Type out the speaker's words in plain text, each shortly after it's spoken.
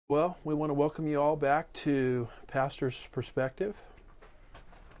Well, we want to welcome you all back to Pastor's Perspective.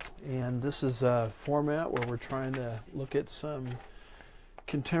 And this is a format where we're trying to look at some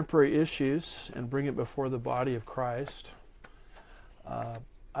contemporary issues and bring it before the body of Christ.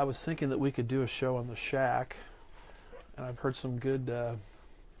 I was thinking that we could do a show on the shack, and I've heard some good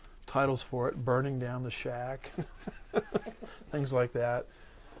titles for it, Burning Down the Shack, things like that.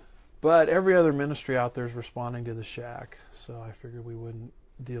 But every other ministry out there is responding to the shack, so I figured we wouldn't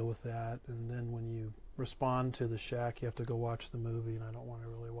deal with that. And then when you respond to the shack, you have to go watch the movie, and I don't want to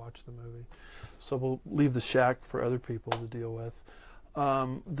really watch the movie. So we'll leave the shack for other people to deal with.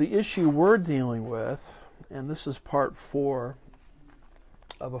 The issue we're dealing with, and this is part 4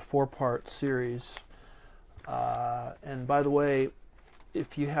 of a 4-part series. And by the way,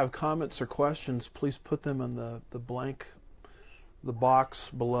 if you have comments or questions, please put them in the box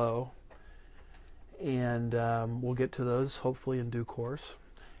below, and we'll get to those hopefully in due course.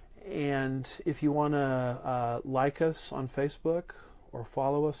 And if you want to like us on Facebook or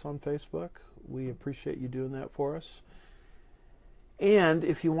follow us on Facebook, we appreciate you doing that for us. And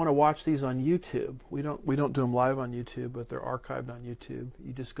if you want to watch these on YouTube, we don't do them live on YouTube, but they're archived on YouTube.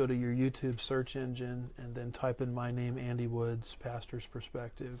 You just go to your YouTube search engine and then type in my name, Andy Woods, Pastor's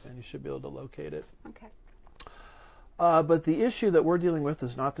Perspective, and you should be able to locate it. Okay. But the issue that we're dealing with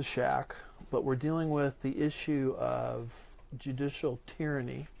is not the shack, but we're dealing with the issue of judicial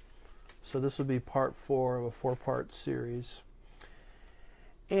tyranny. So this will be part 4 of a 4-part series.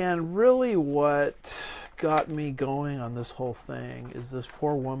 And really what got me going on this whole thing is this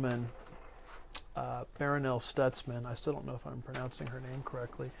poor woman, Baronelle Stutzman. I still don't know if I'm pronouncing her name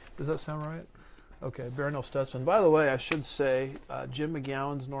correctly. Does that sound right? Okay, Baronelle Stutzman. By the way, I should say Jim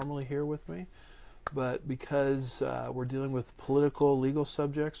McGowan's normally here with me, but because we're dealing with political, legal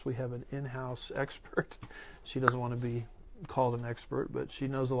subjects, we have an in-house expert. She doesn't want to be called an expert, but she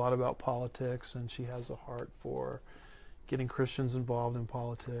knows a lot about politics, and she has a heart for getting Christians involved in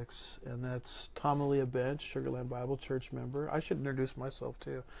politics, and that's Tomalea Bench, Sugarland Bible Church member. I should introduce myself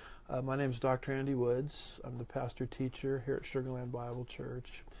too. My name is Dr. Andy Woods. I'm the pastor-teacher here at Sugarland Bible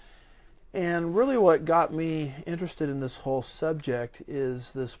Church. And really what got me interested in this whole subject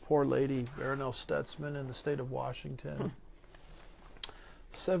is this poor lady, Baronelle Stutzman, in the state of Washington.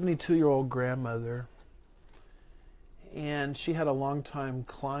 72-year-old grandmother. And she had a longtime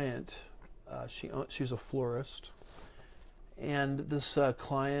client. She's a florist. And this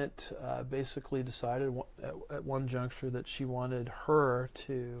client basically decided at one juncture that she wanted her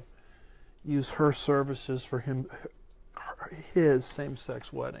to use her services for his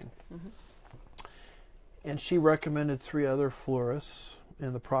same-sex wedding. Mm-hmm. And she recommended 3 other florists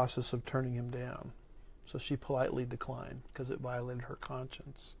in the process of turning him down. So she politely declined because it violated her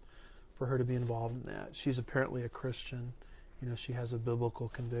conscience for her to be involved in that. She's apparently a Christian. You know, she has a biblical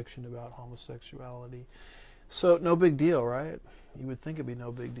conviction about homosexuality. So no big deal, right? You would think it'd be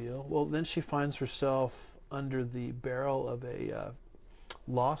no big deal. Well, then she finds herself under the barrel of a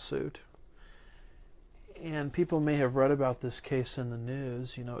lawsuit. And people may have read about this case in the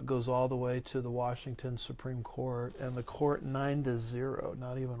news. You know, it goes all the way to the Washington Supreme Court, and the court 9-0,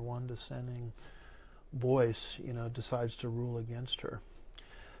 not even one dissenting voice, decides to rule against her.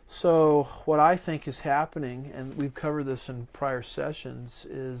 So what I think is happening, and we've covered this in prior sessions,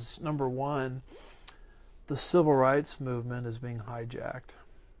 is number one, the civil rights movement is being hijacked.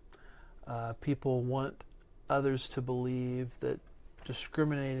 People want others to believe that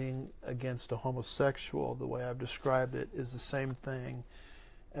discriminating against a homosexual, the way I've described it, is the same thing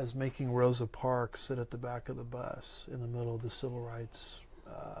as making Rosa Parks sit at the back of the bus in the middle of the civil rights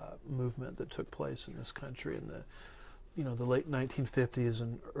movement that took place in this country in the late 1950s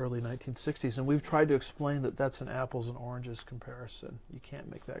and early 1960s. And we've tried to explain that that's an apples and oranges comparison. You can't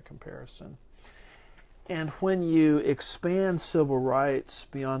make that comparison. And when you expand civil rights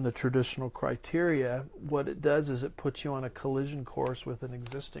beyond the traditional criteria, what it does is it puts you on a collision course with an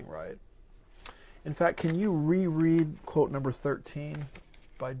existing right. In fact, can you reread quote number 13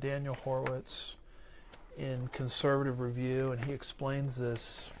 by Daniel Horowitz in Conservative Review? And he explains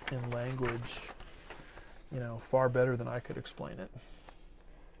this in language, far better than I could explain it.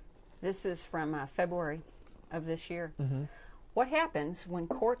 This is from February of this year. Mm-hmm. What happens when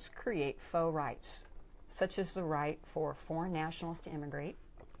courts create faux rights, such as the right for foreign nationals to immigrate,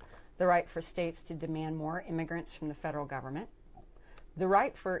 the right for states to demand more immigrants from the federal government, the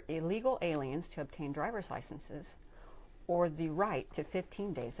right for illegal aliens to obtain driver's licenses, or the right to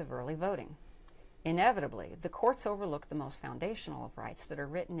 15 days of early voting? Inevitably, the courts overlook the most foundational of rights that are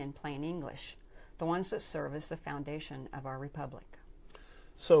written in plain English, the ones that serve as the foundation of our republic.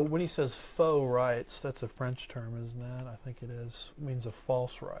 So when he says faux rights, that's a French term, isn't that? I think it is. It means a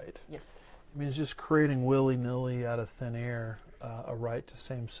false right. Yes. It means just creating willy-nilly out of thin air a right to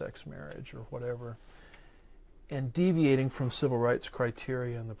same-sex marriage or whatever, and deviating from civil rights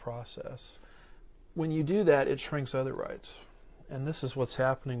criteria in the process. When you do that, it shrinks other rights. And this is what's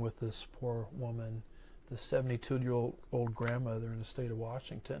happening with this poor woman, the 72-year-old grandmother in the state of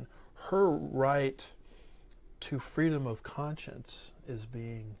Washington. Her right to freedom of conscience is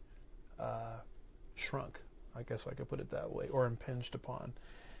being shrunk, I guess I could put it that way, or impinged upon.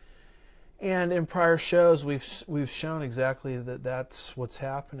 And in prior shows, we've shown exactly that that's what's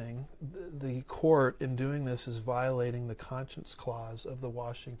happening. The court, in doing this, is violating the conscience clause of the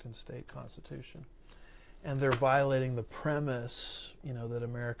Washington State Constitution, and they're violating the premise, that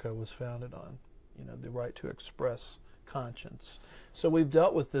America was founded on, the right to express conscience. So we've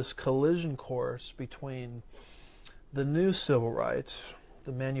dealt with this collision course between the new civil rights,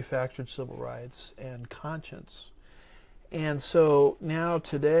 the manufactured civil rights, and conscience. And so now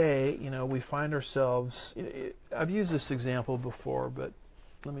today, we find ourselves, I've used this example before, but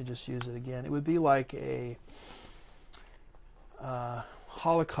let me just use it again. It would be like a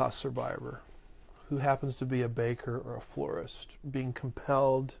Holocaust survivor who happens to be a baker or a florist being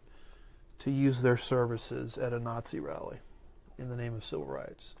compelled to use their services at a Nazi rally in the name of civil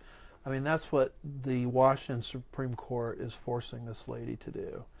rights. I mean, that's what the Washington Supreme Court is forcing this lady to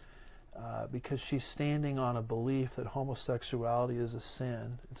do, because she's standing on a belief that homosexuality is a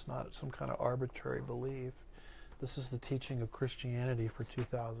sin. It's not some kind of arbitrary belief. This is the teaching of Christianity for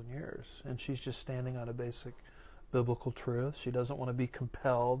 2,000 years, and she's just standing on a basic biblical truth. She doesn't want to be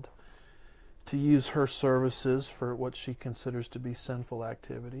compelled to use her services for what she considers to be sinful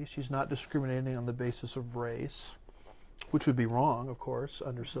activity. She's not discriminating on the basis of race, which would be wrong, of course,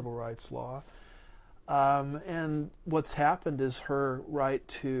 under civil rights law. And what's happened is her right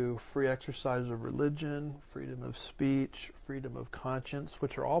to free exercise of religion, freedom of speech, freedom of conscience,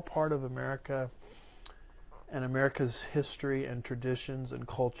 which are all part of America and America's history and traditions and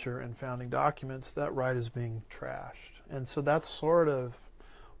culture and founding documents, that right is being trashed. And so that's sort of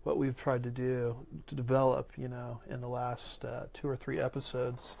what we've tried to do, to develop, in the last 2 or 3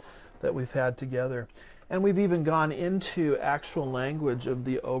 episodes that we've had together. And we've even gone into actual language of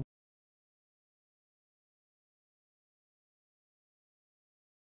the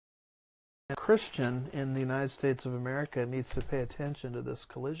Christian in the United States of America needs to pay attention to this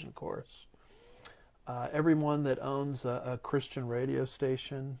collision course. Everyone that owns a Christian radio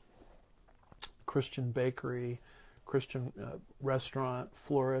station, Christian bakery, Christian restaurant,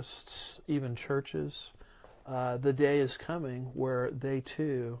 florists, even churches, the day is coming where they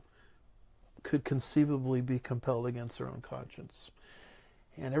too could conceivably be compelled against their own conscience.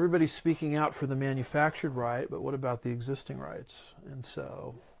 And everybody's speaking out for the manufactured right, but what about the existing rights? And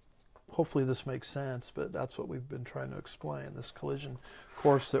so hopefully this makes sense, but that's what we've been trying to explain, this collision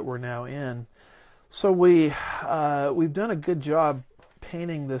course that we're now in. So we've done a good job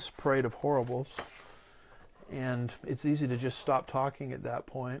painting this parade of horribles, and it's easy to just stop talking at that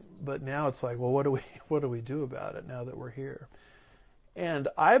point, but now it's like, well, what do we do about it now that we're here? And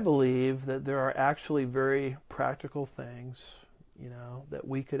I believe that there are actually very practical things, that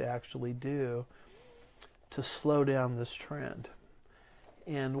we could actually do to slow down this trend.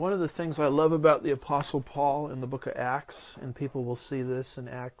 And one of the things I love about the Apostle Paul in the book of Acts, and people will see this in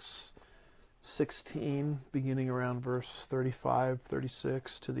Acts 16, beginning around verse 35,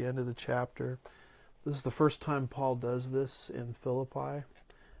 36 to the end of the chapter. This is the first time Paul does this in Philippi.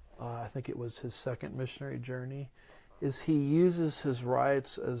 I think it was his second missionary journey. Is he uses his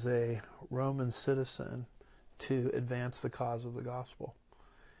rights as a Roman citizen to advance the cause of the gospel.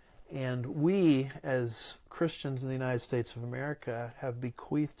 And we, as Christians in the United States of America, have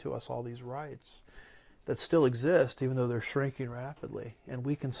bequeathed to us all these rights that still exist, even though they're shrinking rapidly. And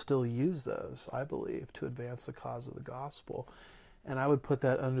we can still use those, I believe, to advance the cause of the gospel. And I would put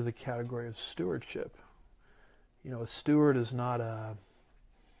that under the category of stewardship. A steward is not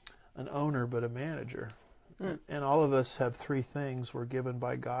an owner, but a manager. And all of us have 3 things we're given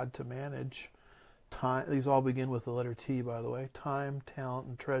by God to manage. Time. These all begin with the letter T, by the way. Time, talent,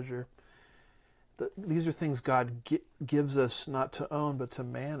 and treasure. These are things God gives us not to own, but to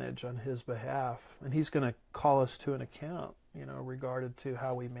manage on His behalf. And He's going to call us to an account, regarded to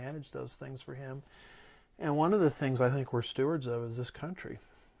how we manage those things for Him. And one of the things I think we're stewards of is this country.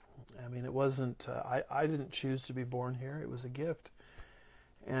 I mean, it wasn't, I didn't choose to be born here. It was a gift.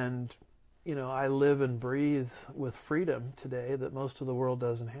 And I live and breathe with freedom today that most of the world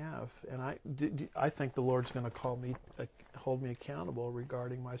doesn't have. And I think the Lord's going to hold me accountable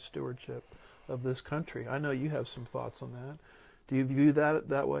regarding my stewardship of this country. I know you have some thoughts on that. Do you view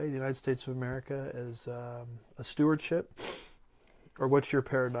that way, the United States of America, as a stewardship, or what's your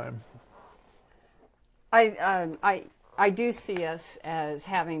paradigm? I do see us as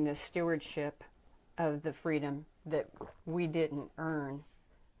having this stewardship of the freedom that we didn't earn.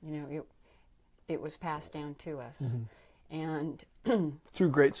 You know, it was passed down to us, and through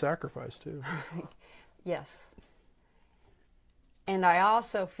great sacrifice too. Yes. And I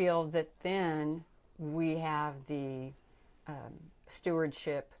also feel that then we have the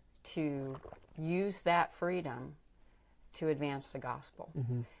stewardship to use that freedom to advance the gospel.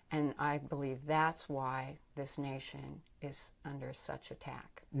 And I believe that's why this nation is under such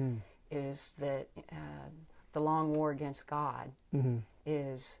attack, is that the long war against God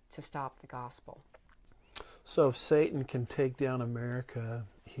is to stop the gospel. So if Satan can take down America,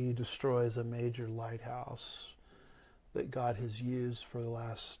 he destroys a major lighthouse that God has used for the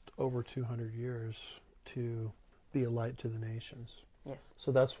last over 200 years to be a light to the nations. Yes.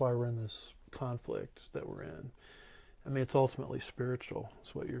 So that's why we're in this conflict that we're in. I mean, it's ultimately spiritual,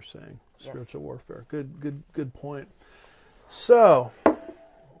 is what you're saying. Spiritual warfare. Good point. So,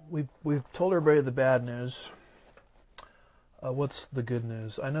 we've told everybody the bad news. What's the good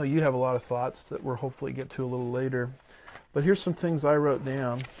news? I know you have a lot of thoughts that we'll hopefully get to a little later. But here's some things I wrote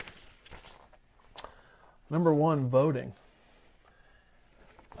down. Number one, voting.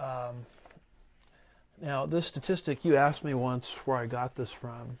 Now, this statistic, you asked me once where I got this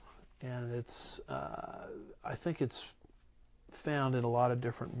from, and it's, I think it's found in a lot of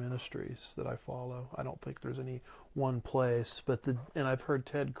different ministries that I follow. I don't think there's any one place, and I've heard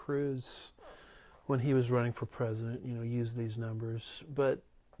Ted Cruz, when he was running for president, use these numbers. But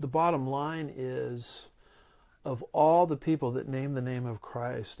the bottom line is, of all the people that name the name of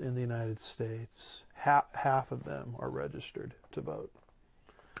Christ in the United States, half of them are registered to vote.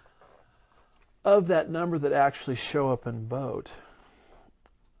 Of that number that actually show up and vote,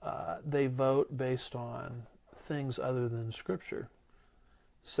 they vote based on things other than Scripture.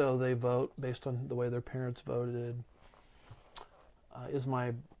 So they vote based on the way their parents voted.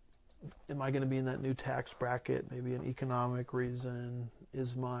 Am I going to be in that new tax bracket? Maybe an economic reason.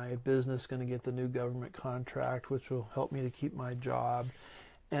 Is my business going to get the new government contract, which will help me to keep my job?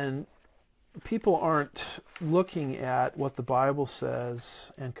 And people aren't looking at what the Bible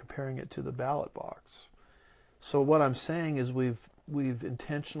says and comparing it to the ballot box. So what I'm saying is we've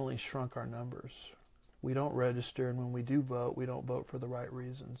intentionally shrunk our numbers. We don't register, and when we do vote, we don't vote for the right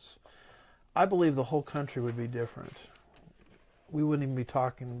reasons. I believe the whole country would be different. We wouldn't even be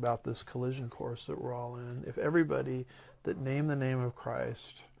talking about this collision course that we're all in if everybody that named the name of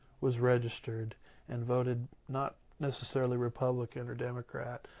Christ was registered and voted not necessarily Republican or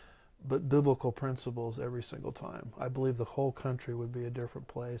Democrat, but biblical principles every single time. I believe the whole country would be a different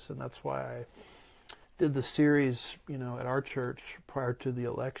place, and that's why I did the series, at our church prior to the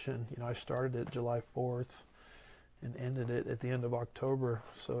election. I started it July 4th and ended it at the end of October,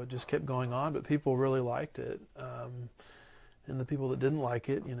 so it just kept going on, but people really liked it. And the people that didn't like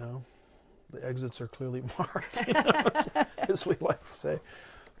it, the exits are clearly marked, as we like to say.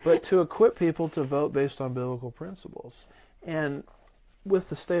 But to equip people to vote based on biblical principles. And with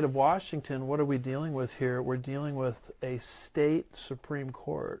the state of Washington, what are we dealing with here? We're dealing with a state Supreme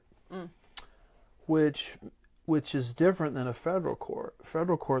Court, which is different than a federal court.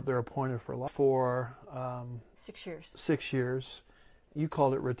 Federal court, they're appointed for life, for 6 years. 6 years. You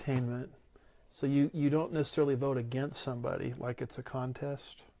called it retainment. So you don't necessarily vote against somebody like it's a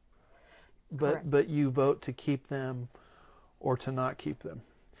contest, but you vote to keep them or to not keep them.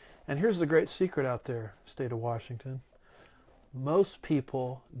 And here's the great secret out there, state of Washington. Most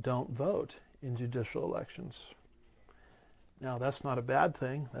people don't vote in judicial elections. Now, that's not a bad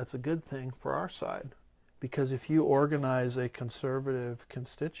thing. That's a good thing for our side. Because if you organize a conservative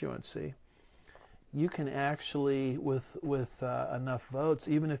constituency, you can actually, with enough votes,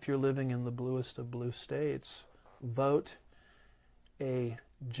 even if you're living in the bluest of blue states, vote a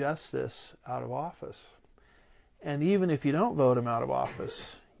justice out of office. And even if you don't vote him out of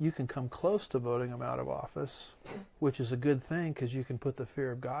office, you can come close to voting him out of office, which is a good thing because you can put the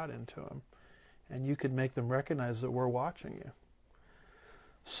fear of God into him. And you could make them recognize that we're watching you.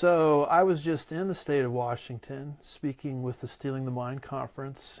 So I was just in the state of Washington speaking with the Stealing the Mind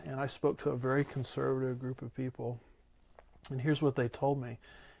conference, and I spoke to a very conservative group of people. And here's what they told me.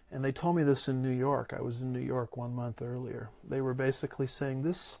 And they told me this in New York. I was in New York 1 month earlier. They were basically saying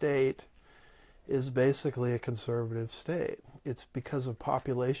this state is basically a conservative state. It's because of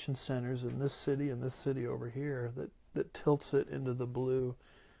population centers in this city and this city over here that tilts it into the blue,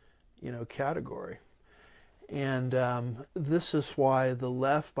 category. And this is why the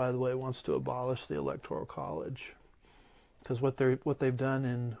left, by the way, wants to abolish the Electoral College. Because what they've done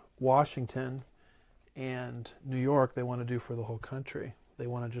in Washington and New York, they want to do for the whole country. They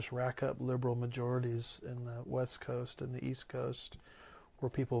want to just rack up liberal majorities in the West Coast and the East Coast, where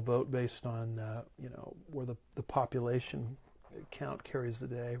people vote based on, where the population count carries the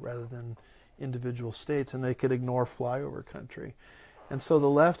day rather than individual states, and they could ignore flyover country. And so the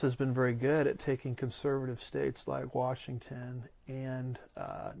left has been very good at taking conservative states like Washington and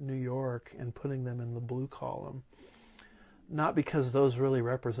New York and putting them in the blue column, not because those really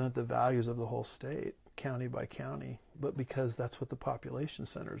represent the values of the whole state, county by county, but because that's what the population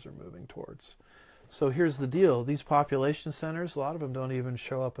centers are moving towards. So here's the deal. These population centers, a lot of them don't even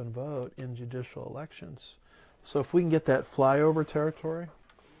show up and vote in judicial elections. So if we can get that flyover territory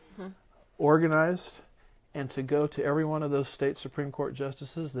organized and to go to every one of those state Supreme Court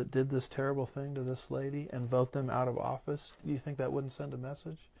justices that did this terrible thing to this lady and vote them out of office, do you think that wouldn't send a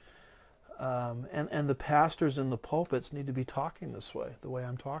message? And the pastors in the pulpits need to be talking this way, the way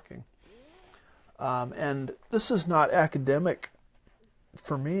I'm talking. And this is not academic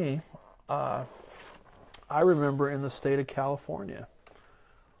for me. I remember in the state of California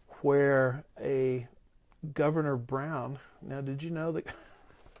where a Governor Brown, now did you know that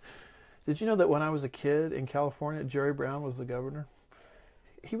when I was a kid in California, Jerry Brown was the governor?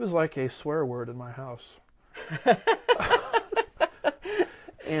 He was like a swear word in my house.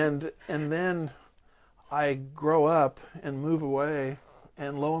 And then I grow up and move away,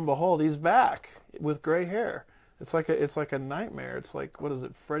 and lo and behold, he's back with gray hair. It's like a nightmare. It's like, what is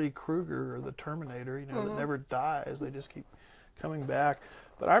it, Freddy Krueger or the Terminator, that never dies. They just keep coming back.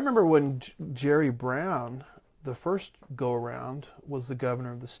 But I remember when Jerry Brown, the first go-around, was the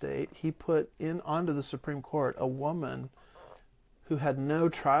governor of the state, he put onto the Supreme Court a woman who had no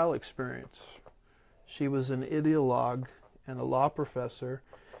trial experience. She was an ideologue and a law professor,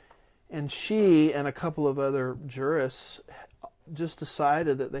 and she and a couple of other jurists just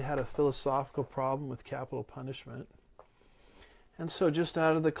decided that they had a philosophical problem with capital punishment. And so just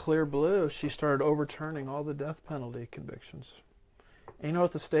out of the clear blue, she started overturning all the death penalty convictions. And you know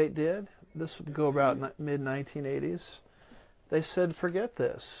what the state did? This would go about mid-1980s. They said, forget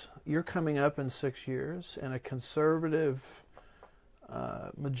this. You're coming up in 6 years, and a conservative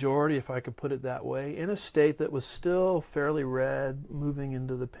majority, if I could put it that way, in a state that was still fairly red, moving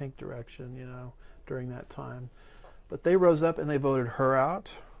into the pink direction, during that time. But they rose up and they voted her out,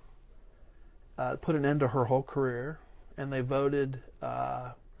 put an end to her whole career, and they voted,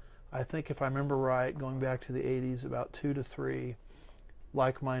 I think if I remember right, going back to the 80s, about 2 to 3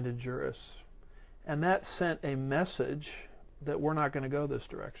 like-minded jurists. And that sent a message that we're not going to go this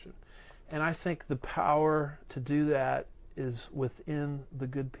direction. And I think the power to do that is within the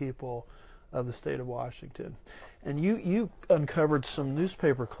good people of the state of Washington. And you uncovered some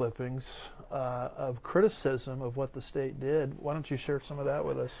newspaper clippings of criticism of what the state did. Why don't you share some of that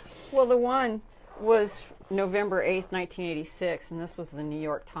with us? Well, the one was November 8th, 1986, and this was the New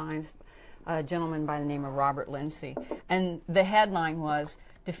York Times, a gentleman by the name of Robert Lindsay. And the headline was,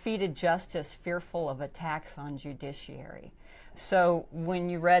 "Defeated Justice Fearful of Attacks on Judiciary." So when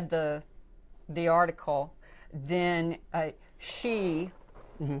you read the article, then she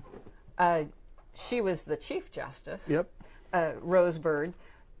was the Chief Justice, Rose Bird.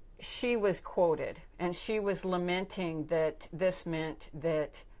 She was quoted, and she was lamenting that this meant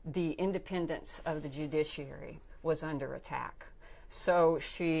that the independence of the judiciary was under attack. So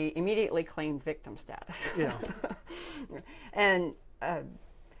she immediately claimed victim status. Yeah. And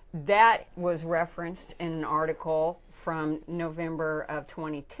that was referenced in an article from November of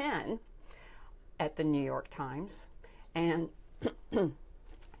 2010 at the New York Times. And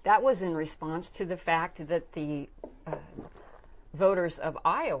that was in response to the fact that the voters of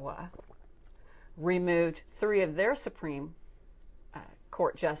Iowa removed 3 of their Supreme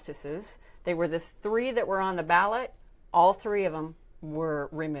Court justices. They were the 3 that were on the ballot. All 3 of them were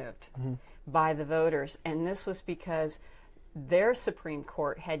removed by the voters. And this was because their Supreme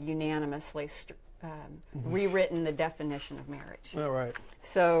Court had unanimously rewritten the definition of marriage. Oh, right.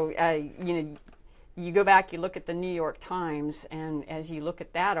 So, you go back, you look at the New York Times, and as you look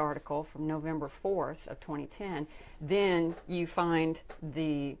at that article from November 4th of 2010, then you find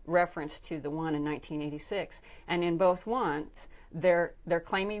the reference to the one in 1986. And in both ones, they're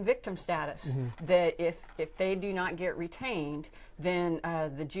claiming victim status, that if they do not get retained, then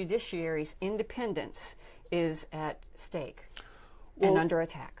the judiciary's independence is at stake and under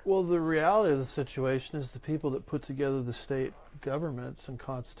attack. Well, the reality of the situation is the people that put together the state governments and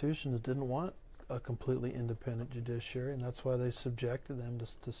constitutions didn't want a completely independent judiciary, and that's why they subjected them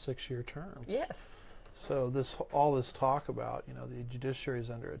to 6-year terms. Yes. So all this talk about, the judiciary is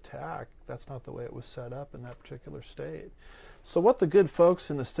under attack, that's not the way it was set up in that particular state. So what the good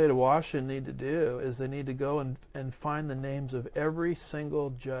folks in the state of Washington need to do is they need to go and find the names of every single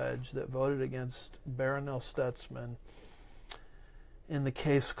judge that voted against Barronelle Stutzman in the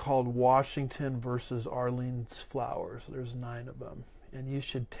case called Washington versus Arlene's Flowers. There's 9 of them. And you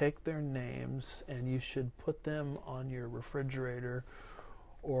should take their names and you should put them on your refrigerator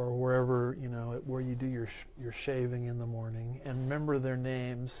or wherever, where you do your shaving in the morning, and remember their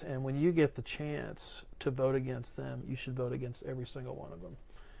names. And when you get the chance to vote against them, you should vote against every single one of them.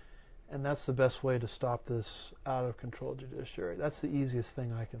 And that's the best way to stop this out-of-control judiciary. That's the easiest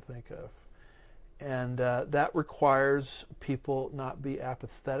thing I can think of. And that requires people not be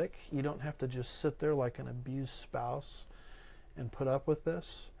apathetic. You don't have to just sit there like an abused spouse and put up with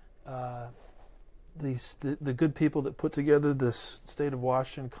this. The good people that put together this state of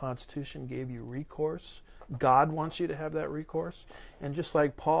Washington Constitution gave you recourse. God wants you to have that recourse. And just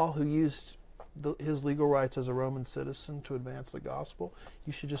like Paul, who used his legal rights as a Roman citizen to advance the gospel,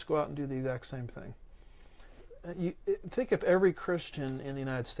 you should just go out and do the exact same thing. Think if every Christian in the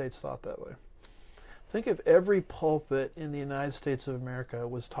United States thought that way. Think if every pulpit in the United States of America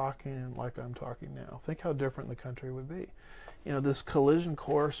was talking like I'm talking now. Think how different the country would be. This collision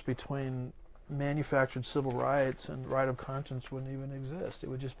course between manufactured civil rights and right of conscience wouldn't even exist. It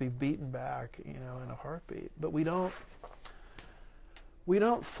would just be beaten back, in a heartbeat. But we don't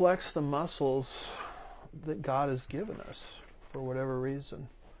flex the muscles that God has given us for whatever reason.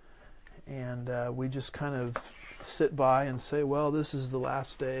 And we just kind of sit by and say, well, this is the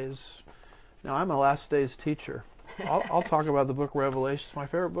last days. Now, I'm a last days teacher. I'll talk about the book of Revelation. It's my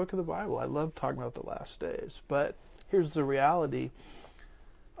favorite book of the Bible. I love talking about the last days. But here's the reality.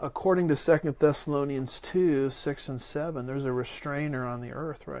 According to 2 Thessalonians 2, 6 and 7, there's a restrainer on the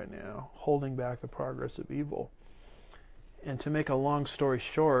earth right now, holding back the progress of evil. And to make a long story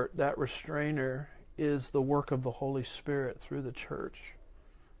short, that restrainer is the work of the Holy Spirit through the church.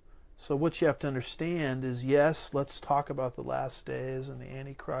 So what you have to understand is, yes, let's talk about the last days and the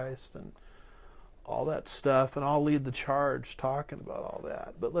Antichrist and all that stuff, and I'll lead the charge talking about all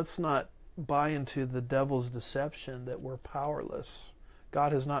that. But let's not buy into the devil's deception that we're powerless.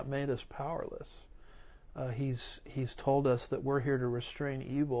 God has not made us powerless. He's told us that we're here to restrain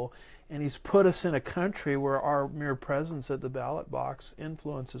evil, and He's put us in a country where our mere presence at the ballot box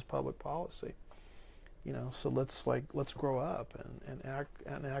influences public policy. So let's grow up and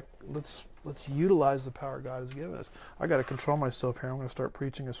act. Let's utilize the power God has given us. I got to control myself here. I'm going to start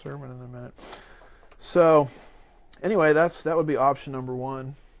preaching a sermon in a minute. So anyway, that would be option number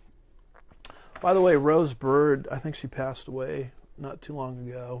 1. By the way, Rose Bird, I think she passed away not too long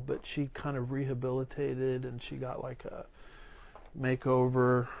ago, but she kind of rehabilitated and she got like a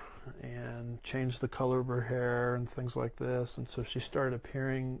makeover and changed the color of her hair and things like this. And so she started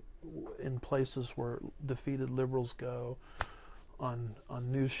appearing in places where defeated liberals go on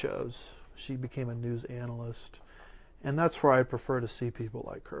news shows. She became a news analyst. And that's where I prefer to see people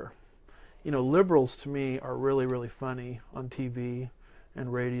like her. Liberals to me are really, really funny on TV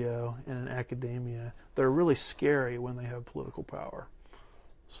and radio and in academia. They're really scary when they have political power.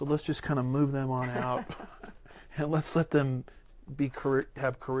 So let's just kind of move them on out and let's let them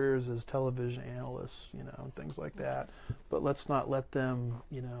have careers as television analysts, and things like that. But let's not let them,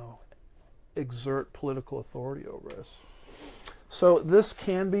 exert political authority over us. So this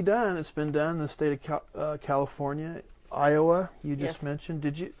can be done. It's been done in the state of California. Iowa, you just mentioned.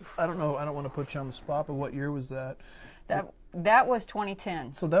 Did you? I don't know. I don't want to put you on the spot, but what year was that? That was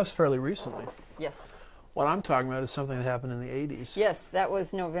 2010. So that's fairly recently. Yes. What I'm talking about is something that happened in the 80s. Yes, that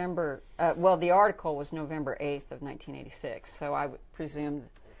was November. The article was November 8th of 1986. So I would presume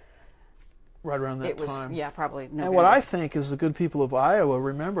right around that time. Yeah, probably November. And what I think is the good people of Iowa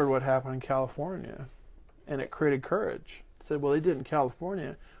remembered what happened in California, and it created courage. Said, well, they did it in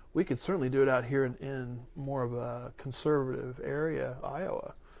California. We could certainly do it out here in more of a conservative area,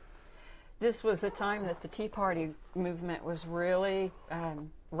 Iowa. This was a time that the Tea Party movement was really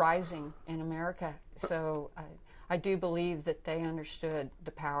rising in America. So I do believe that they understood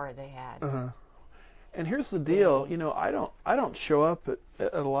the power they had. Uh-huh. And here's the deal, I don't show up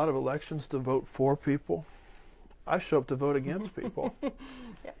at a lot of elections to vote for people. I show up to vote against people.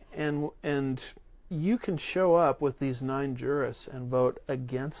 Yep. And you can show up with these 9 jurists and vote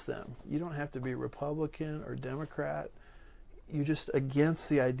against them. You don't have to be Republican or Democrat. You're just against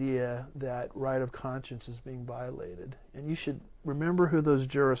the idea that right of conscience is being violated. And you should remember who those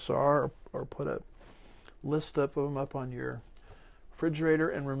jurists are, or put a list of them up on your refrigerator,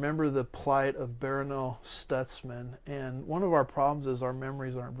 and remember the plight of Barronelle Stutzman. And one of our problems is our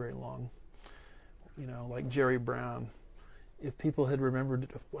memories aren't very long. like Jerry Brown. If people had remembered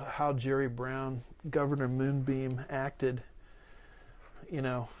how Jerry Brown, Governor Moonbeam, acted,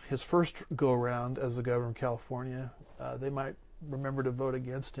 his first go-around as the governor of California, they might remember to vote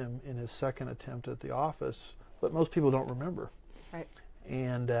against him in his second attempt at the office, but most people don't remember. Right.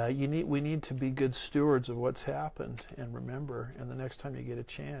 And we need to be good stewards of what's happened and remember. And the next time you get a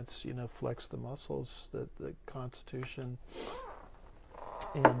chance, flex the muscles that the Constitution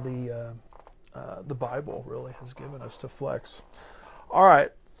and the Bible really has given us to flex. All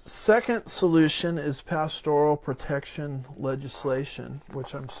right. Second solution is pastoral protection legislation,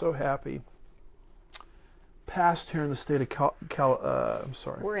 which I'm so happy passed here in the state of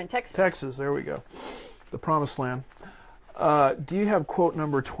We're in Texas. Texas, there we go. The promised land. Do you have quote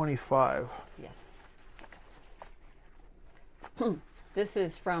number 25? Yes. This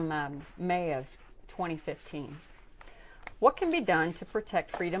is from May of 2015. What can be done to protect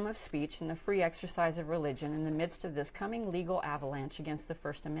freedom of speech and the free exercise of religion in the midst of this coming legal avalanche against the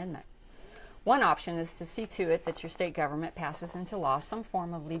First Amendment? One option is to see to it that your state government passes into law some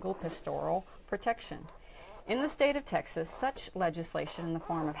form of legal pastoral protection. In the state of Texas, such legislation in the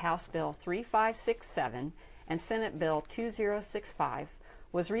form of House Bill 3567 and Senate Bill 2065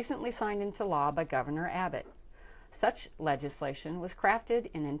 was recently signed into law by Governor Abbott. Such legislation was crafted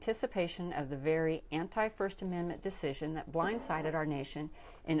in anticipation of the very anti-First Amendment decision that blindsided our nation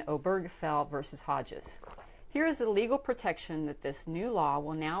in Obergefell versus Hodges. Here is the legal protection that this new law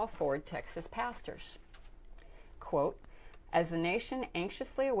will now afford Texas pastors. Quote, as the nation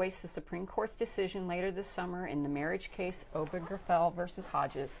anxiously awaits the Supreme Court's decision later this summer in the marriage case Obergefell versus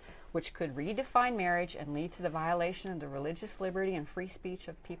Hodges, which could redefine marriage and lead to the violation of the religious liberty and free speech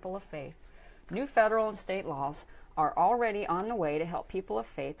of people of faith, new federal and state laws are already on the way to help people of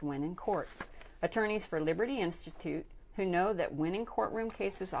faith win in court. Attorneys for Liberty Institute, who know that winning courtroom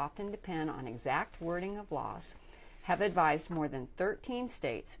cases often depend on exact wording of laws, have advised more than 13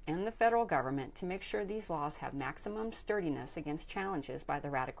 states and the federal government to make sure these laws have maximum sturdiness against challenges by the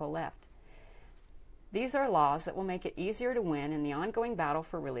radical left. These are laws that will make it easier to win in the ongoing battle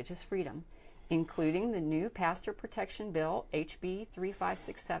for religious freedom, including the new Pastor Protection Bill, HB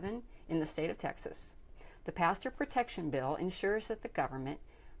 3567, in the state of Texas. The Pastor Protection Bill ensures that the government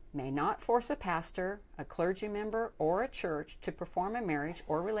may not force a pastor, a clergy member, or a church to perform a marriage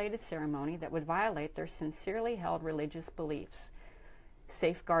or related ceremony that would violate their sincerely held religious beliefs,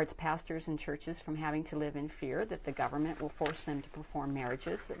 safeguards pastors and churches from having to live in fear that the government will force them to perform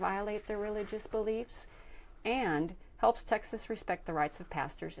marriages that violate their religious beliefs, and helps Texas respect the rights of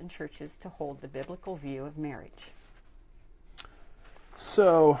pastors and churches to hold the biblical view of marriage.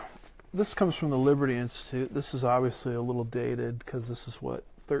 So, this comes from the Liberty Institute. This is obviously a little dated because this is what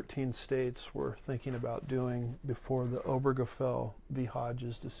 13 states were thinking about doing before the Obergefell v.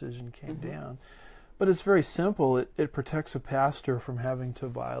 Hodges decision came down. But it's very simple. It protects a pastor from having to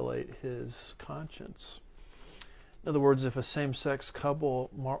violate his conscience. In other words, if a same-sex couple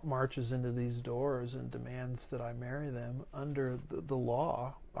marches into these doors and demands that I marry them, under the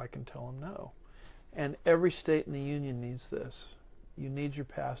law, I can tell them no. And every state in the union needs this. You need your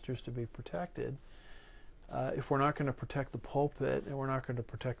pastors to be protected. If we're not going to protect the pulpit and we're not going to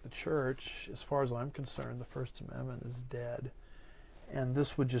protect the church, as far as I'm concerned, the First Amendment is dead. And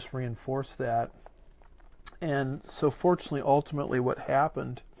this would just reinforce that. And so fortunately, ultimately what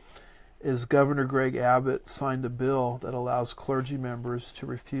happened is Governor Greg Abbott signed a bill that allows clergy members to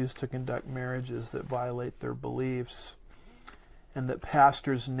refuse to conduct marriages that violate their beliefs, and that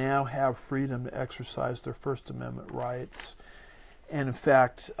pastors now have freedom to exercise their First Amendment rights. And in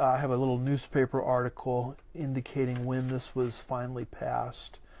fact, I have a little newspaper article indicating when this was finally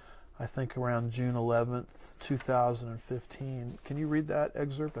passed. I think around June 11th, 2015. Can you read that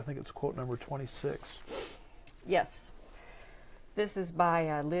excerpt? I think it's quote number 26. Yes. This is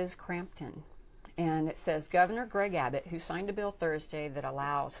by Liz Crampton. And it says, Governor Greg Abbott, who signed a bill Thursday that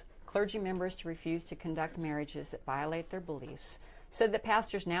allows clergy members to refuse to conduct marriages that violate their beliefs, said that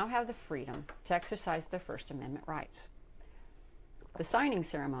pastors now have the freedom to exercise their First Amendment rights. The signing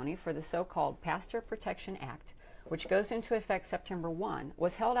ceremony for the so-called Pastor Protection Act, which goes into effect September 1,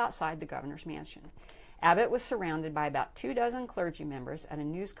 was held outside the governor's mansion. Abbott was surrounded by about 24 clergy members at a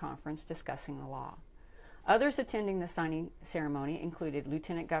news conference discussing the law. Others attending the signing ceremony included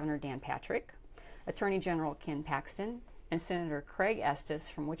Lieutenant Governor Dan Patrick, Attorney General Ken Paxton, and Senator Craig Estes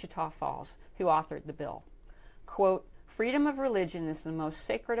from Wichita Falls, who authored the bill. Quote, freedom of religion is the most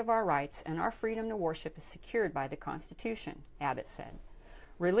sacred of our rights, and our freedom to worship is secured by the Constitution, Abbott said.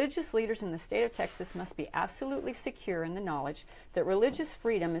 Religious leaders in the state of Texas must be absolutely secure in the knowledge that religious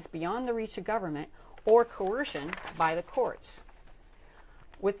freedom is beyond the reach of government or coercion by the courts.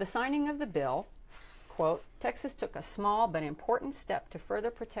 With the signing of the bill, quote, Texas took a small but important step to further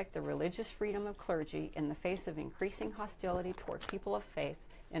protect the religious freedom of clergy in the face of increasing hostility toward people of faith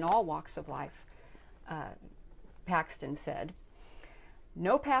in all walks of life, Paxton said.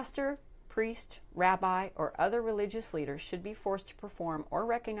 No pastor, priest, rabbi, or other religious leader should be forced to perform or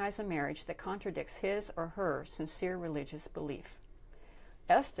recognize a marriage that contradicts his or her sincere religious belief.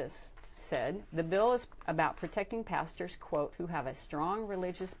 Estes said the bill is about protecting pastors, quote, who have a strong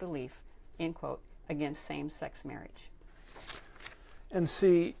religious belief, end quote, against same-sex marriage. And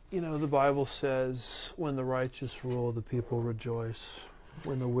see, the Bible says, when the righteous rule, the people rejoice.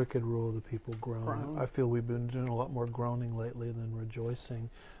 When the wicked rule, the people groan. I feel we've been doing a lot more groaning lately than rejoicing.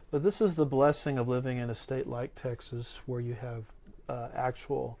 But this is the blessing of living in a state like Texas, where you have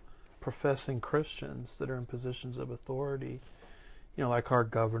actual professing Christians that are in positions of authority, like our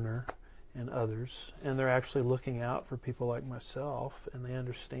governor and others. And they're actually looking out for people like myself, and they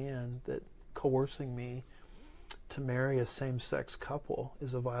understand that coercing me to marry a same-sex couple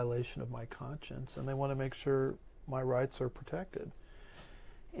is a violation of my conscience, and they want to make sure my rights are protected.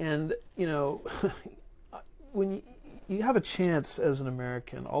 And, when you have a chance as an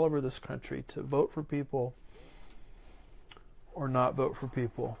American all over this country to vote for people or not vote for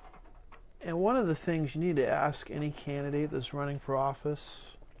people, and one of the things you need to ask any candidate that's running for office,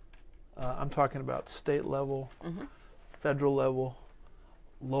 I'm talking about state level, federal level,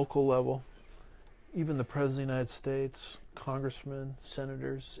 local level, even the President of the United States, congressmen,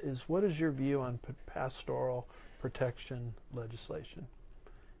 senators, is what is your view on pastoral protection legislation?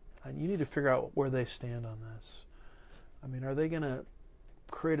 And you need to figure out where they stand on this. I mean, are they going to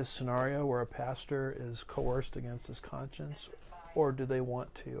create a scenario where a pastor is coerced against his conscience, or do they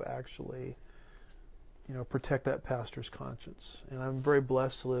want to actually, protect that pastor's conscience? And I'm very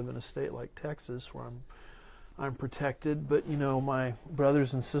blessed to live in a state like Texas where I'm protected, but my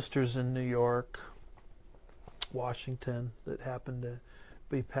brothers and sisters in New York, Washington, that happen to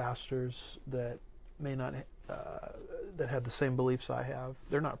be pastors that may not that have the same beliefs I have,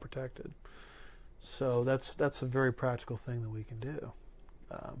 they're not protected. So that's a very practical thing that we can do.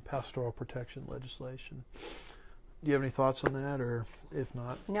 Pastoral protection legislation. Do you have any thoughts on that, or if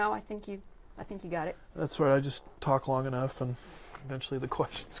not? No, I think you got it. That's right. I just talk long enough, and eventually the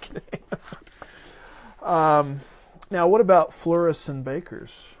questions get answered. Now, what about florists and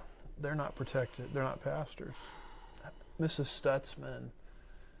bakers? They're not protected. They're not pastors. Mrs. Stutzman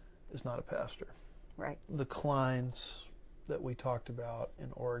is not a pastor. Right. The Kleins that we talked about in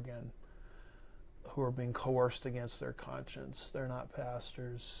Oregon, who are being coerced against their conscience, they're not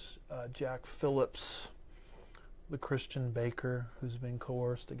pastors. Jack Phillips, the Christian baker who's being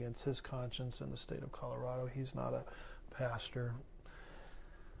coerced against his conscience in the state of Colorado, he's not a pastor.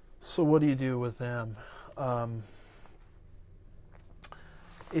 So what do you do with them?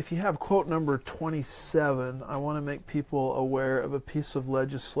 If you have quote number 27, I want to make people aware of a piece of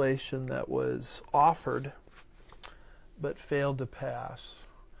legislation that was offered but failed to pass.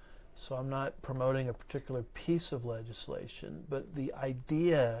 So I'm not promoting a particular piece of legislation, but the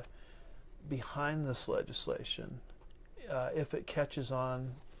idea behind this legislation, if it catches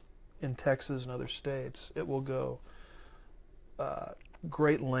on in Texas and other states, it will go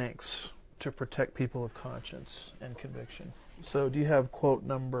great lengths to protect people of conscience and conviction. So do you have quote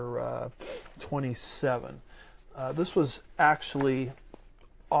number 27? This was actually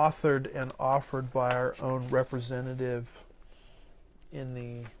authored and offered by our own representative in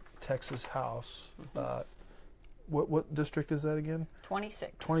the Texas House. What district is that again?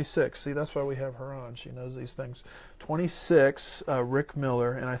 26. 26. See, that's why we have her on. She knows these things. 26, Rick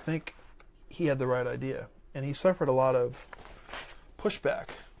Miller, and I think he had the right idea. And he suffered a lot of pushback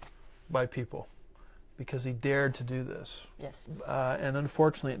by people because he dared to do this. Yes. And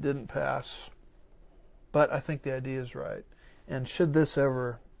unfortunately, it didn't pass. But I think the idea is right. And should this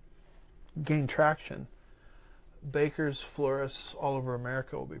ever gain traction, bakers, florists all over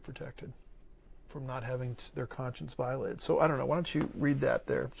America will be protected from not having their conscience violated. So I don't know. Why don't you read that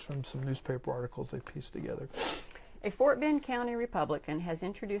there? It's from some newspaper articles they pieced together. A Fort Bend County Republican has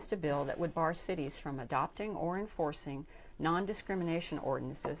introduced a bill that would bar cities from adopting or enforcing non-discrimination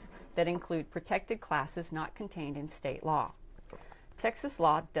ordinances that include protected classes not contained in state law. Texas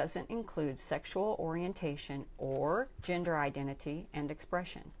law doesn't include sexual orientation or gender identity and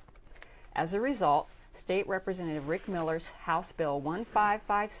expression. As a result, State Representative Rick Miller's House Bill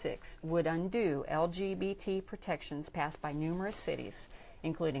 1556 would undo LGBT protections passed by numerous cities,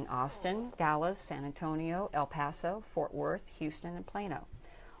 including Austin, Dallas, San Antonio, El Paso, Fort Worth, Houston, and Plano.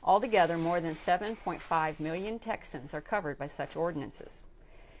 Altogether, more than 7.5 million Texans are covered by such ordinances.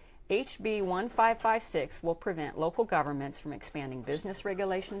 HB 1556 will prevent local governments from expanding business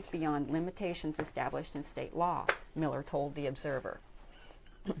regulations beyond limitations established in state law, Miller told The Observer.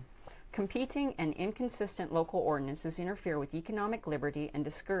 Competing and inconsistent local ordinances interfere with economic liberty and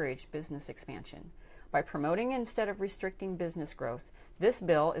discourage business expansion. By promoting instead of restricting business growth, this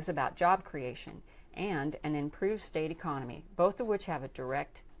bill is about job creation and an improved state economy, both of which have a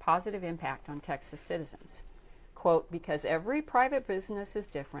direct positive impact on Texas citizens. Quote, because every private business is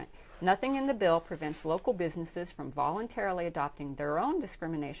different, nothing in the bill prevents local businesses from voluntarily adopting their own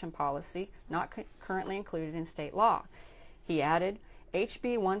discrimination policy not currently included in state law. He added,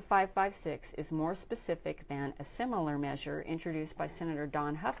 HB 1556 is more specific than a similar measure introduced by Senator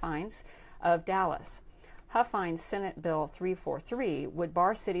Don Huffines of Dallas. Huffines' Senate Bill 343 would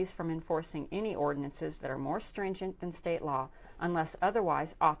bar cities from enforcing any ordinances that are more stringent than state law unless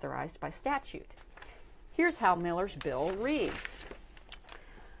otherwise authorized by statute. Here's how Miller's bill reads.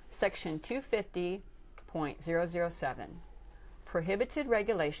 Section 250.007, Prohibited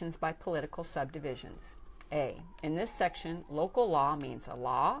Regulations by Political Subdivisions. A. In this section, local law means a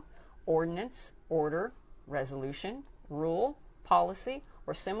law, ordinance, order, resolution, rule, policy,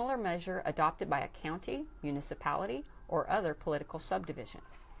 or similar measure adopted by a county, municipality, or other political subdivision.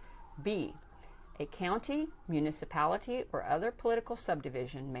 B. A county, municipality, or other political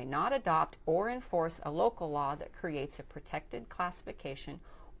subdivision may not adopt or enforce a local law that creates a protected classification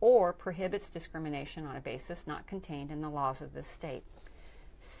or prohibits discrimination on a basis not contained in the laws of this state.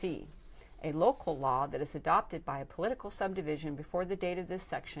 C. A local law that is adopted by a political subdivision before the date of this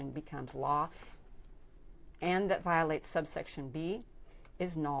section becomes law and that violates subsection B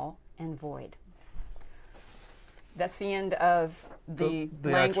is null and void. That's the end of the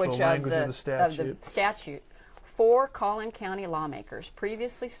language of the statute. 4 Collin County lawmakers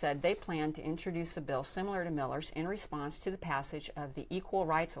previously said they planned to introduce a bill similar to Miller's in response to the passage of the Equal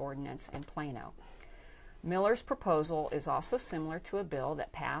Rights Ordinance in Plano. Miller's proposal is also similar to a bill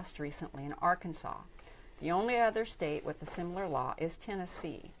that passed recently in Arkansas. The only other state with a similar law is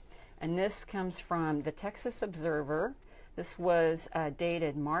Tennessee. And this comes from the Texas Observer. This was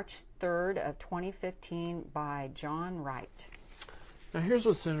dated March 3rd of 2015 by John Wright. Now here's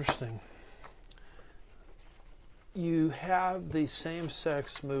what's interesting. You have the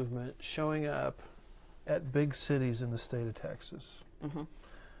same-sex movement showing up at big cities in the state of Texas. Mm-hmm.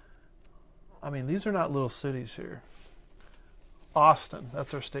 I mean, these are not little cities here. Austin,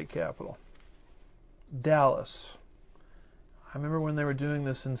 that's our state capital. Dallas. I remember when they were doing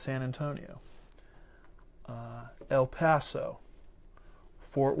this in San Antonio. El Paso.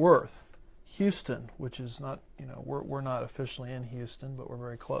 Fort Worth. Houston, which is not, we're not officially in Houston, but we're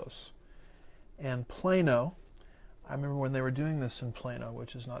very close. And Plano. I remember when they were doing this in Plano,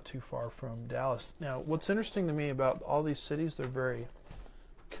 which is not too far from Dallas. Now, what's interesting to me about all these cities, they're very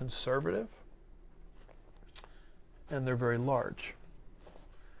conservative and they're very large.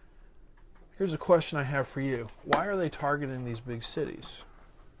 Here's a question I have for you. Why are they targeting these big cities?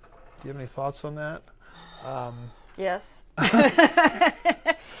 Do you have any thoughts on that? Yes.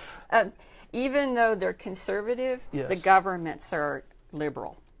 Even though they're conservative, yes. The governments are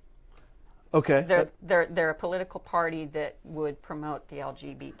liberal. Okay. They're a political party that would promote the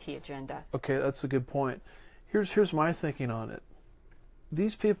LGBT agenda. Okay, that's a good point. Here's my thinking on it.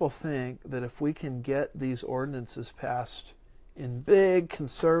 These people think that if we can get these ordinances passed in big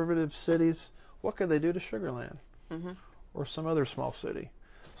conservative cities, what could they do to Sugar Land? Mm-hmm. Or some other small city?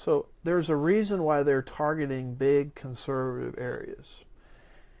 So there's a reason why they're targeting big conservative areas.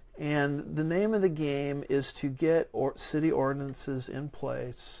 And the name of the game is to get city ordinances in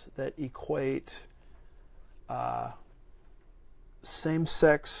place that equate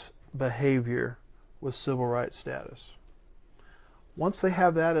same-sex behavior with civil rights status. Once they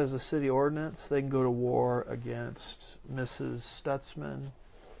have that as a city ordinance, they can go to war against Mrs. Stutzman,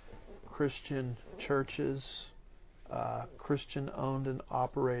 Christian churches, Christian-owned and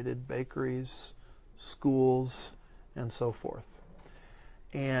operated bakeries, schools, and so forth.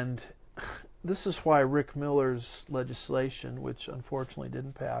 And this is why Rick Miller's legislation, which unfortunately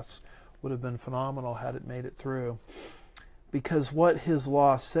didn't pass, would have been phenomenal had it made it through. Because what his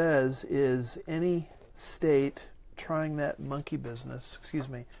law says is any state trying that monkey business,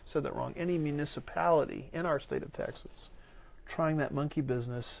 said that wrong, any municipality in our state of Texas trying that monkey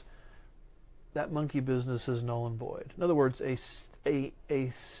business is null and void. In other words, a city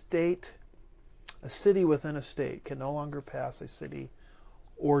within a state can no longer pass a city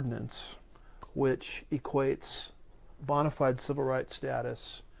ordinance which equates bona fide civil rights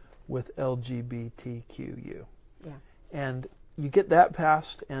status with LGBTQU. Yeah. And you get that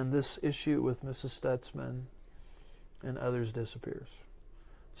passed, and this issue with Mrs. Stutzman and others disappears.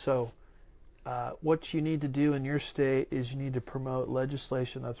 So what you need to do in your state is you need to promote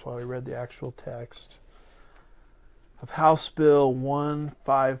legislation. That's why we read the actual text of House Bill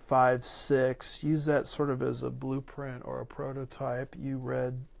 1556. Use that sort of as a blueprint or a prototype. You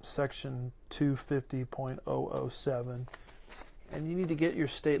read section 250.007. And you need to get your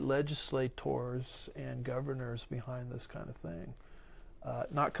state legislators and governors behind this kind of thing.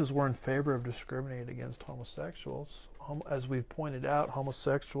 Not because we're in favor of discriminating against homosexuals. As we've pointed out,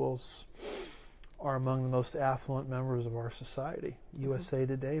 homosexuals are among the most affluent members of our society. USA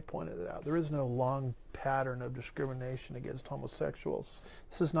Today pointed it out. There is no long pattern of discrimination against homosexuals.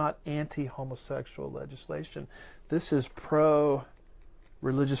 This is not anti-homosexual legislation. This is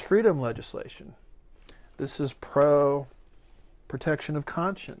pro-religious freedom legislation. This is pro-protection of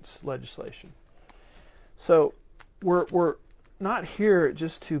conscience legislation. So we're not here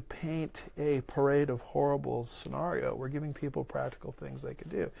just to paint a parade of horrible scenario. We're giving people practical things they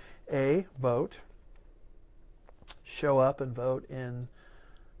could do. A, vote. Show up and vote in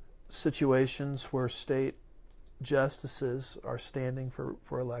situations where state justices are standing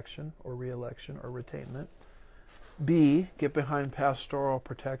for election or re-election or retainment. B, get behind pastoral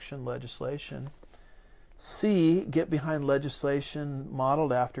protection legislation. C, get behind legislation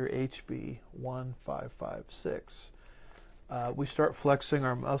modeled after HB 1556. We start flexing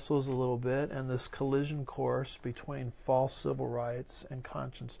our muscles a little bit, and this collision course between false civil rights and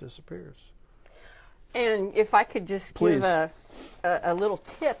conscience disappears. And if I could just Please. give a little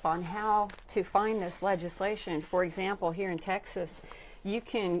tip on how to find this legislation. For example, here in Texas, you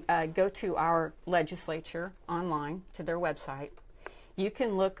can go to our legislature online, to their website. You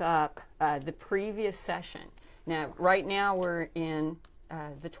can look up the previous session. Now, right now we're in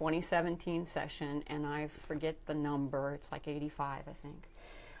the 2017 session, and I forget the number. It's like 85, I think.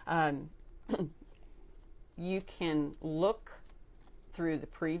 You can look through the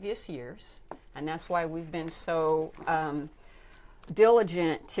previous years, and that's why we've been so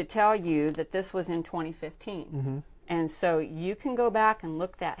diligent to tell you that this was in 2015. Mm-hmm. And so you can go back and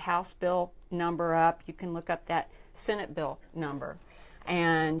look that House bill number up. You can look up that Senate bill number,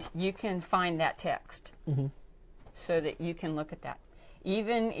 and you can find that text so that you can look at that.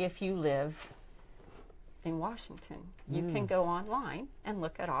 Even if you live in Washington, you can go online and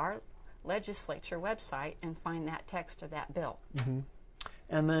look at our legislature website and find that text of that bill. Mm-hmm.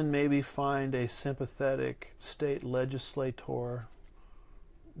 And then maybe find a sympathetic state legislator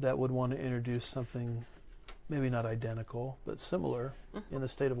that would want to introduce something maybe not identical, but similar in the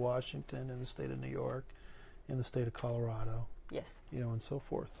state of Washington, in the state of New York, in the state of Colorado. Yes. And so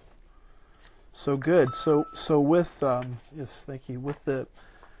forth. So good. So with yes, thank you. With the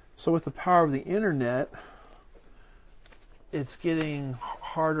power of the internet, it's getting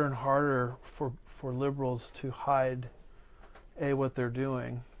harder and harder for liberals to hide what they're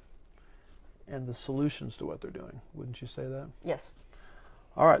doing and the solutions to what they're doing. Wouldn't you say that? Yes.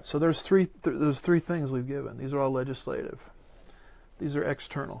 All right. So there's three things we've given. These are all legislative. These are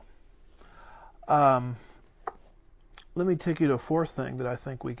external. Let me take you to a fourth thing that I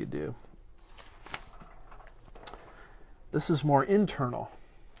think we could do. This is more internal,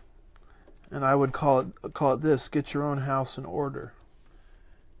 and I would call it this: get your own house in order.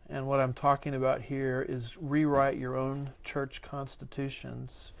 And what I'm talking about here is rewrite your own church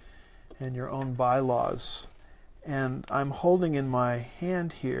constitutions and your own bylaws. And I'm holding in my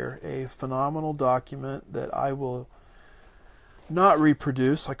hand here a phenomenal document that I will not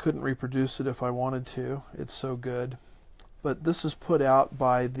reproduce. I couldn't reproduce it if I wanted to. It's so good. But this is put out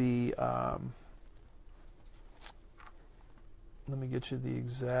by the let me get you the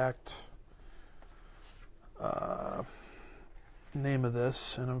exact name of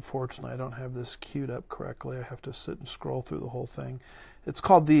this, and unfortunately I don't have this queued up correctly. I have to sit and scroll through the whole thing. It's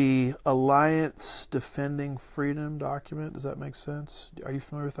called the Alliance Defending Freedom document. Does that make sense? Are you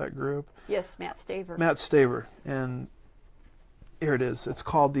familiar with that group? Yes, Matt Staver. Matt Staver. And here it is. It's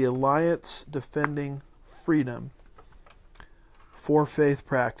called the Alliance Defending Freedom for Faith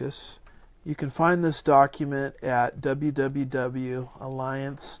Practice. You can find this document at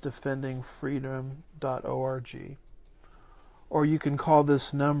www.alliancedefendingfreedom.org, or you can call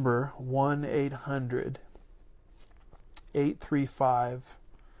this number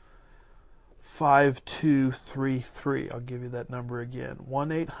 1-800-835-5233. I'll give you that number again,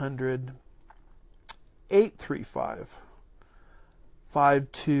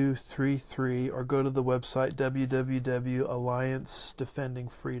 1-800-835-5233, or go to the website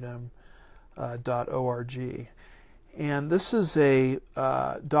www.alliancedefendingfreedom.org. And this is a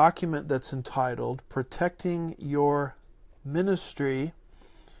document that's entitled Protecting Your Ministry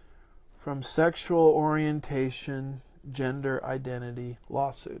from Sexual Orientation gender identity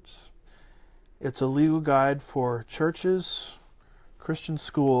lawsuits. It's a legal guide for churches, Christian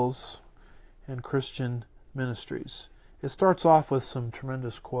schools, and Christian ministries. It starts off with some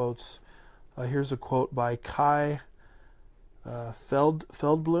tremendous quotes. Here's a quote by Kai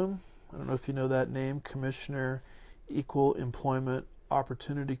Feldblum. I don't know if you know that name. Commissioner, Equal Employment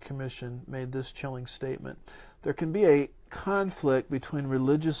Opportunity Commission, made this chilling statement. There can be a conflict between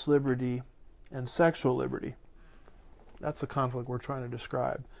religious liberty and sexual liberty. That's a conflict we're trying to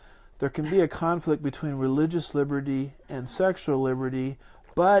describe. There can be a conflict between religious liberty and sexual liberty,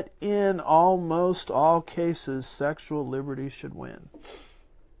 but in almost all cases, sexual liberty should win.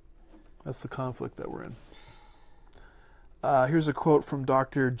 That's the conflict that we're in. Here's a quote from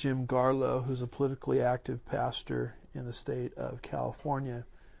Dr. Jim Garlow, who's a politically active pastor in the state of California.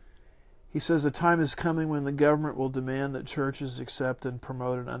 He says, "A time is coming when the government will demand that churches accept and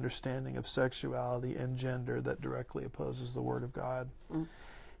promote an understanding of sexuality and gender that directly opposes the Word of God."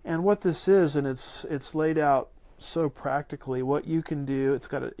 And what this is, and it's laid out so practically, what you can do, it's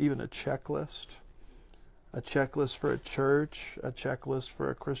got even a checklist for a church, a checklist for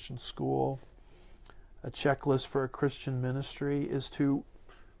a Christian school, a checklist for a Christian ministry, is to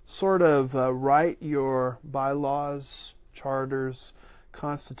sort of write your bylaws, charters,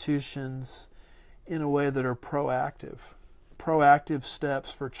 constitutions in a way that are proactive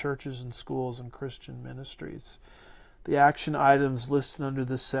steps for churches and schools and Christian ministries. The action items listed under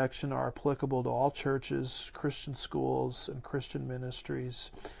this section are applicable to all churches, Christian schools, and Christian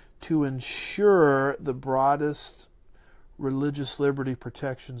ministries to ensure the broadest religious liberty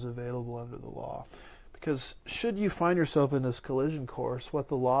protections available under the law. Because should you find yourself in this collision course, what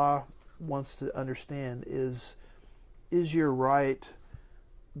the law wants to understand is your right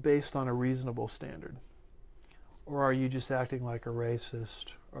based on a reasonable standard? Or are you just acting like a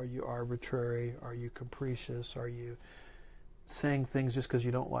racist? Are you arbitrary? Are you capricious? Are you saying things just because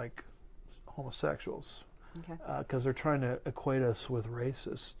you don't like homosexuals? Because they're trying to equate us with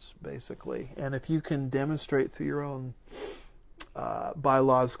racists, basically. And if you can demonstrate through your own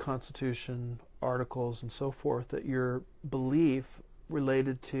bylaws, constitution, articles, and so forth, that your belief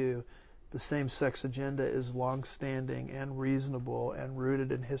related to the same-sex agenda is long-standing and reasonable and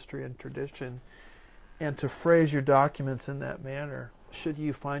rooted in history and tradition, and to phrase your documents in that manner, should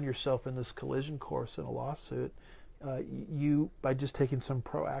you find yourself in this collision course in a lawsuit, you, by just taking some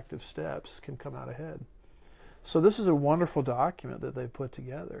proactive steps, can come out ahead. So this is a wonderful document that they put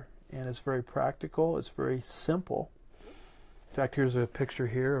together, and it's very practical, it's very simple. In fact, here's a picture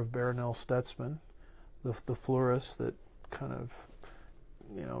here of Baronel Stutzman, the florist that kind of,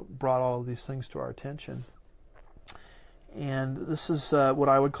 brought all of these things to our attention. And this is what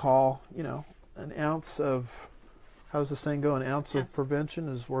I would call, an ounce of, how does the saying go? An ounce of prevention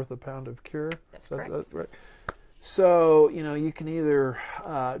is worth a pound of cure. That's correct. Right. So, you can either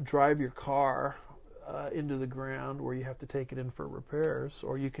drive your car into the ground where you have to take it in for repairs,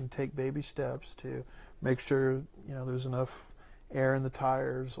 or you can take baby steps to make sure, there's enough air in the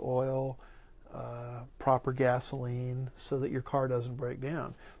tires, oil, proper gasoline, so that your car doesn't break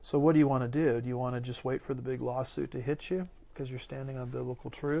down. So what do you want to do? Do you want to just wait for the big lawsuit to hit you because you're standing on biblical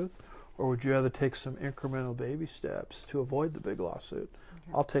truth? Or would you rather take some incremental baby steps to avoid the big lawsuit?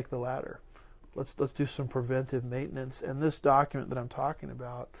 Okay. I'll take the latter. Let's do some preventive maintenance. And this document that I'm talking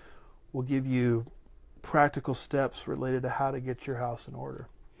about will give you practical steps related to how to get your house in order.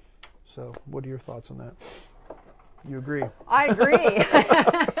 So what are your thoughts on that? You agree? I agree.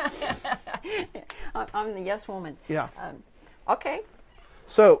 I'm the yes woman. Yeah. Okay.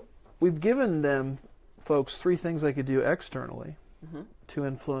 So we've given them, folks, 3 things they could do externally to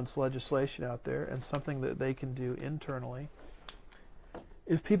influence legislation out there, and something that they can do internally.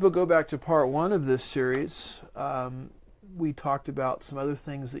 If people go back to part 1 of this series, we talked about some other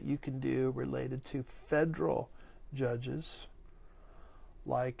things that you can do related to federal judges,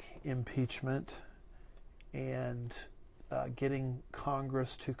 like impeachment and getting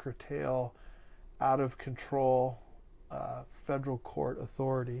Congress to curtail out of control federal court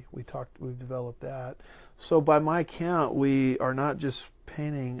authority. We've developed that. So by my count, we are not just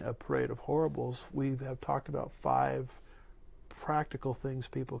painting a parade of horribles. We have talked about 5 practical things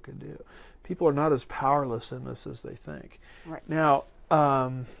people can do. People are not as powerless in this as they think. Right. Now,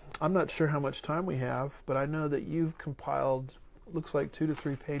 I'm not sure how much time we have, but I know that you've compiled, looks like 2 to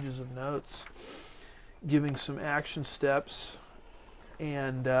 3 pages of notes, giving some action steps.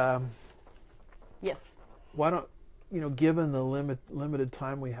 And yes. Why don't, given the limited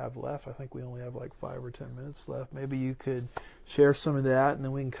time we have left, I think we only have like 5 or 10 minutes left, maybe you could share some of that, and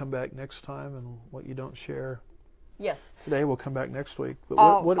then we can come back next time, and what you don't share, Yes. today. We'll come back next week. But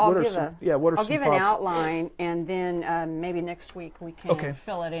I'll what are give some? Yeah, what are I'll some give thoughts? an outline, and then maybe next week we can Okay.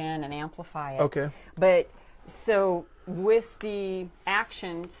 fill it in and amplify it. Okay. But so with the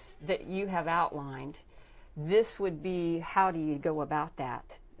actions that you have outlined, this would be how do you go about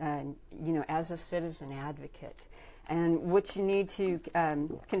that, as a citizen advocate. And what you need to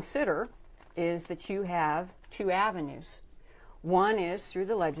consider is that you have two avenues. One is through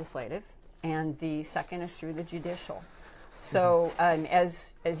the legislative, and the second is through the judicial. So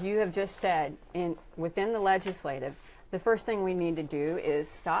as you have just said, within the legislative, the first thing we need to do is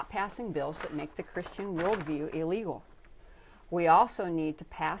stop passing bills that make the Christian worldview illegal. We also need to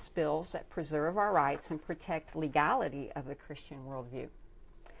pass bills that preserve our rights and protect legality of the Christian worldview.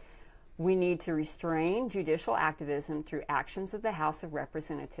 We need to restrain judicial activism through actions of the House of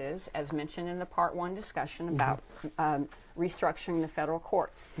Representatives, as mentioned in the Part 1 discussion about restructuring the federal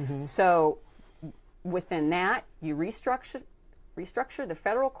courts. So within that, you restructure the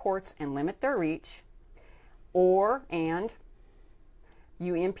federal courts and limit their reach, and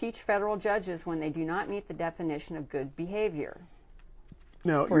you impeach federal judges when they do not meet the definition of good behavior.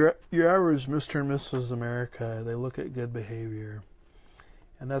 Now, your average Mr. and Mrs. America, they look at good behavior,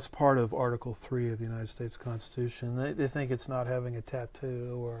 and that's part of Article 3 of the United States Constitution. They think it's not having a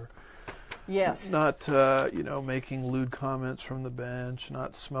tattoo, or not making lewd comments from the bench,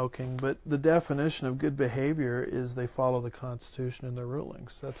 not smoking. But the definition of good behavior is they follow the Constitution and their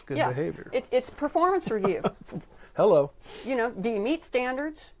rulings. That's good behavior. It's performance review. Hello. Do you meet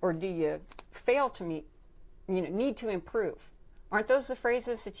standards, or do you fail to meet, need to improve? Aren't those the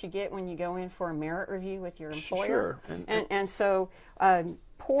phrases that you get when you go in for a merit review with your employer? Sure. And so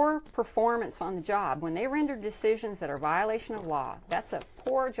poor performance on the job, when they render decisions that are violation of law, that's a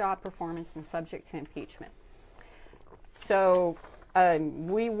poor job performance and subject to impeachment. So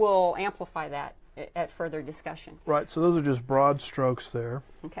we will amplify that at further discussion. Right, so those are just broad strokes there.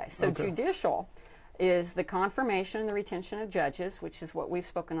 Okay, so judicial is the confirmation and the retention of judges, which is what we've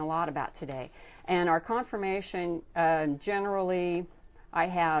spoken a lot about today. And our confirmation generally I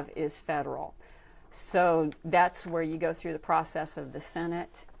have is federal. So that's where you go through the process of the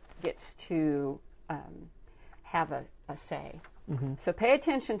Senate gets to have a say. So pay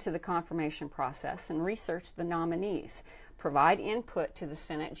attention to the confirmation process and research the nominees. Provide input to the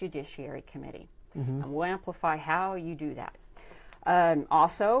Senate Judiciary Committee. And we'll amplify how you do that.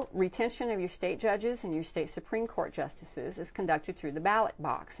 Also, retention of your state judges and your state Supreme Court justices is conducted through the ballot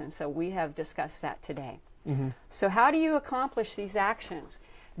box, and so we have discussed that today. So how do you accomplish these actions?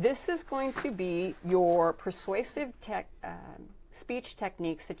 This is going to be your persuasive speech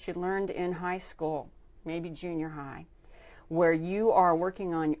techniques that you learned in high school, maybe junior high, where you are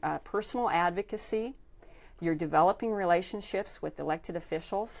working on personal advocacy, you're developing relationships with elected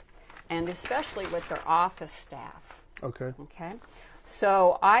officials, and especially with their office staff. Okay.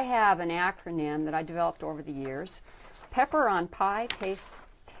 So I have an acronym that I developed over the years. Pepper on pie tastes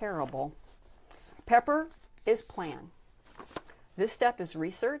terrible. Pepper is plan. This step is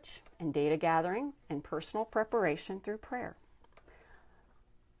research and data gathering and personal preparation through prayer.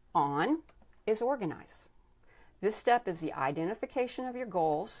 On is organize. This step is the identification of your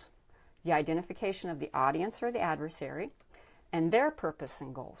goals, the identification of the audience or the adversary, and their purpose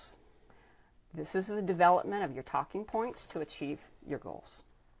and goals. This is the development of your talking points to achieve your goals.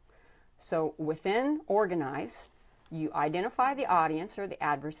 So within organize, you identify the audience or the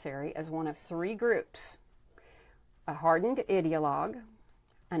adversary as one of three groups: a hardened ideologue,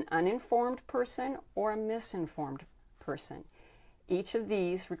 an uninformed person, or a misinformed person. Each of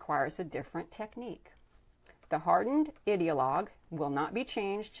these requires a different technique. The hardened ideologue will not be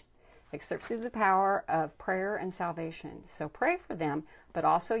changed except through the power of prayer and salvation. So pray for them, but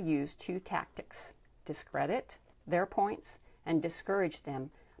also use two tactics: discredit their points and discourage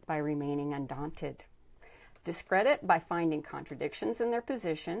them by remaining undaunted. Discredit by finding contradictions in their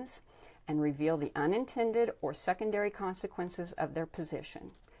positions and reveal the unintended or secondary consequences of their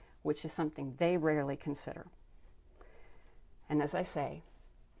position, which is something they rarely consider. And as I say,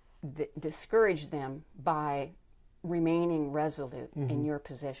 discourage them by remaining resolute in your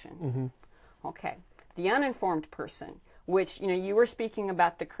position. Okay. The uninformed person, which, you were speaking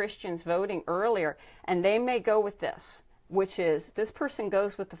about the Christians voting earlier, and they may go with this, which is this person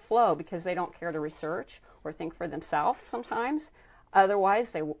goes with the flow because they don't care to research or think for themselves sometimes.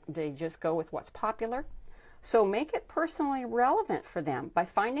 Otherwise, they just go with what's popular. So make it personally relevant for them by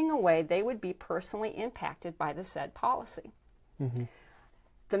finding a way they would be personally impacted by the said policy.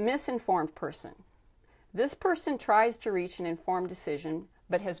 The misinformed person. This person tries to reach an informed decision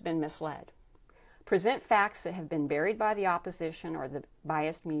but has been misled. present facts that have been buried by the opposition or the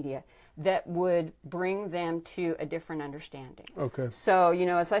biased media that would bring them to a different understanding. Okay. So,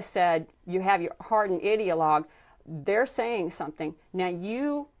 as I said, you have your hardened ideologue. They're saying something. Now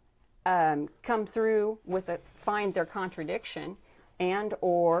you come through with find their contradiction and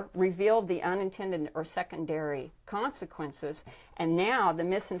or reveal the unintended or secondary consequences. And now the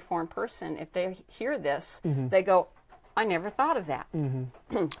misinformed person, if they hear this, they go, I never thought of that.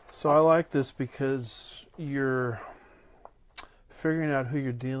 So I like this because you're figuring out who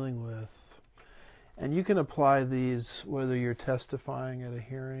you're dealing with. And you can apply these whether you're testifying at a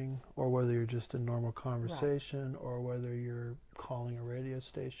hearing or whether you're just in normal conversation or whether you're calling a radio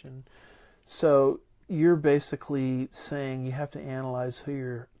station. So you're basically saying you have to analyze who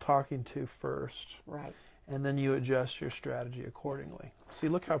you're talking to first. Right. And then you adjust your strategy accordingly. See,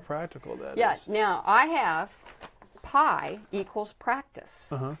 look how practical that is. Yeah. Now, I have pie equals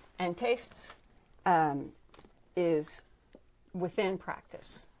practice. And taste is within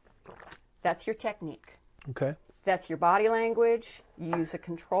practice. That's your technique. Okay. That's your body language. You use a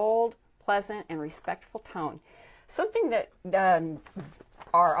controlled, pleasant, and respectful tone. Something that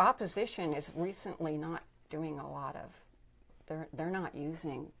our opposition is recently not doing a lot of. They're not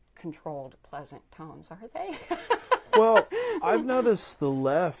using controlled, pleasant tones, are they? Well, I've noticed the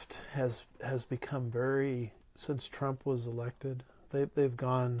left has become very, since Trump was elected, they've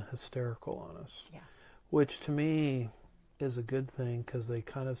gone hysterical on us. Yeah. Which to me is a good thing because they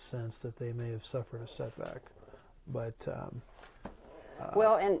kind of sense that they may have suffered a setback. But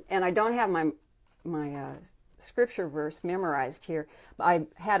well, and I don't have my scripture verse memorized here. I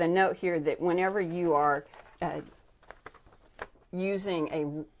had a note here that whenever you are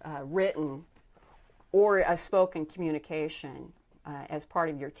using a written or a spoken communication as part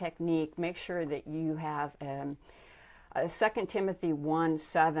of your technique, make sure that you have a 2 Timothy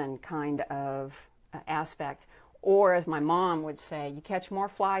 1:7 kind of aspect. Or, as my mom would say, you catch more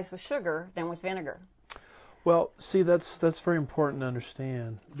flies with sugar than with vinegar. Well, see, that's very important to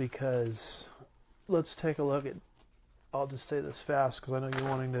understand because let's take a look at, I'll just say this fast because I know you're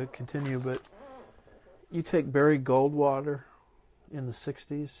wanting to continue, but you take Barry Goldwater in the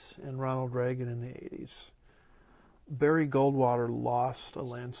 60s and Ronald Reagan in the 80s. Barry Goldwater lost a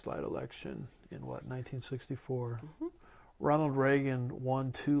landslide election in, 1964? Ronald Reagan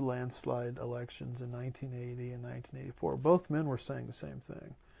won 2 landslide elections in 1980 and 1984. Both men were saying the same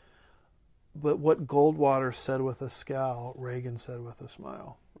thing. But what Goldwater said with a scowl, Reagan said with a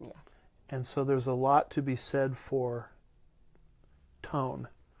smile. Yeah. And so there's a lot to be said for tone.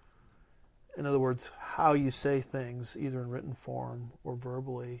 In other words, how you say things, either in written form or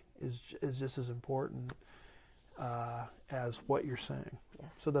verbally, is just as important as what you're saying.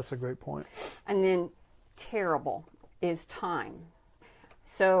 Yes. So that's a great point. And then terrible is time.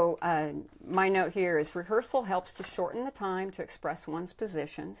 So my note here is rehearsal helps to shorten the time to express one's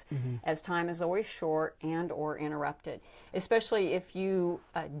positions, as time is always short and or interrupted. Especially if you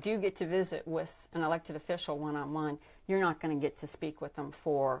do get to visit with an elected official one-on-one, you're not going to get to speak with them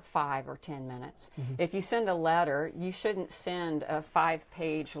for 5 or 10 minutes. If you send a letter, you shouldn't send a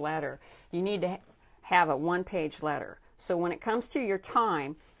 5-page letter. You need to have a 1-page letter. So when it comes to your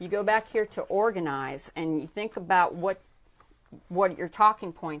time, you go back here to organize and you think about what your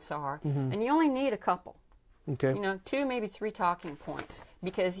talking points are, and you only need a couple. Okay. 2, maybe 3 talking points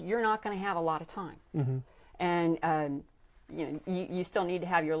because you're not going to have a lot of time. And you still need to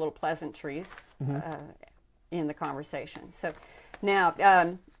have your little pleasantries in the conversation. So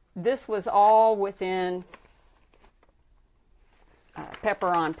now this was all within pepper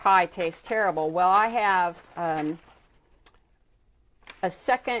on pie tastes terrible. Well, I have a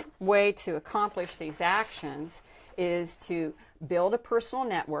second way to accomplish these actions is to build a personal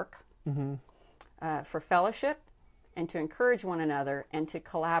network for fellowship and to encourage one another and to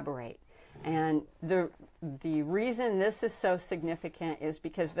collaborate. And the reason this is so significant is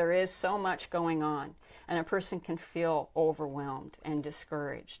because there is so much going on and a person can feel overwhelmed and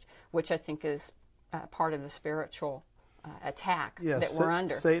discouraged, which I think is part of the spiritual attack that we're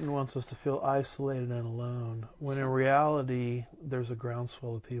under. Satan wants us to feel isolated and alone, when in reality there's a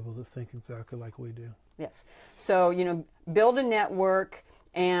groundswell of people that think exactly like we do. Yes. So, build a network,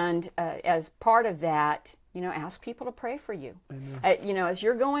 and as part of that, ask people to pray for you. As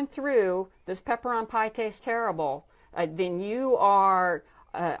you're going through this pepper on pie tastes terrible, then you are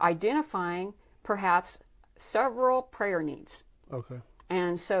identifying perhaps several prayer needs. Okay.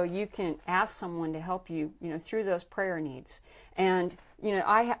 And so you can ask someone to help you, through those prayer needs. And,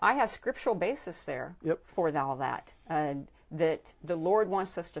 I have scriptural basis there for all that, that the Lord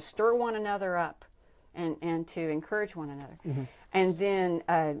wants us to stir one another up and to encourage one another. And then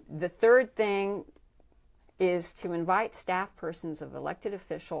the third thing is to invite staff persons of elected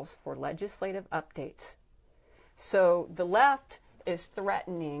officials for legislative updates. So the left is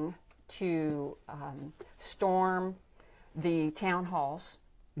threatening to storm the town halls,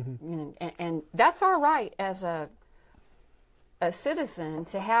 and that's our right as a citizen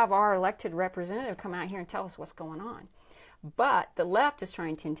to have our elected representative come out here and tell us what's going on. But the left is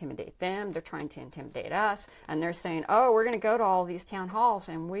trying to intimidate them. They're trying to intimidate us. And they're saying, oh, we're going to go to all these town halls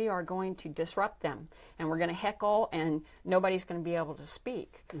and we are going to disrupt them. And we're going to heckle and nobody's going to be able to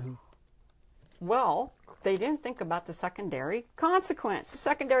speak. Well, they didn't think about the secondary consequence. The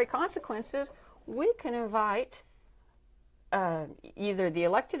secondary consequence is we can invite either the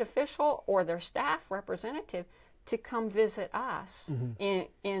elected official or their staff representative to come visit us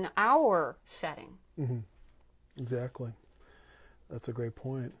in our setting. Exactly. That's a great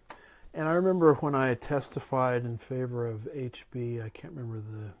point. And I remember when I testified in favor of HB, I can't remember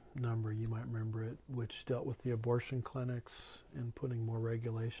the number, you might remember it, which dealt with the abortion clinics and putting more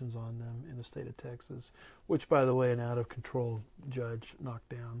regulations on them in the state of Texas, which, by the way, an out-of-control judge knocked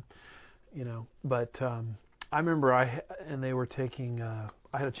down, But I remember they were taking,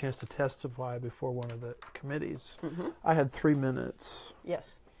 I had a chance to testify before one of the committees. I had 3 minutes.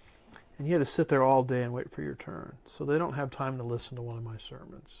 Yes. And you had to sit there all day and wait for your turn. So they don't have time to listen to one of my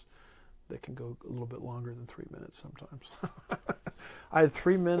sermons. They can go a little bit longer than 3 minutes sometimes. I had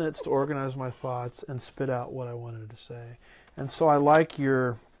 3 minutes to organize my thoughts and spit out what I wanted to say. And so I like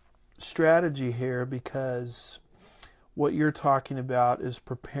your strategy here, because what you're talking about is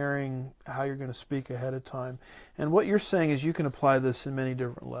preparing how you're going to speak ahead of time. And what you're saying is you can apply this in many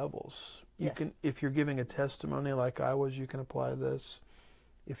different levels. You can, if you're giving a testimony like I was, you can apply this.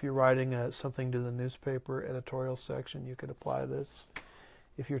 If you're writing something to the newspaper editorial section, you could apply this.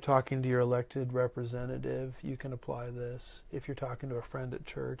 If you're talking to your elected representative, you can apply this. If you're talking to a friend at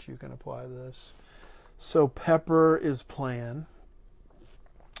church, you can apply this. So pepper is plan.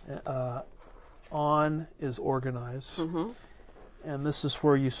 On is organize. And this is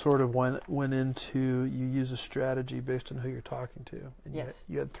where you sort of went into, you use a strategy based on who you're talking to. And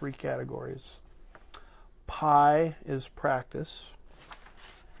you had 3 categories. Pie is practice.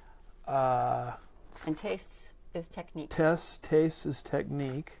 And tastes is technique. Taste is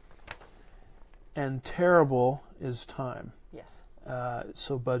technique. And terrible is time. Yes.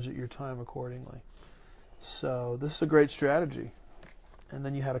 So budget your time accordingly. So this is a great strategy. And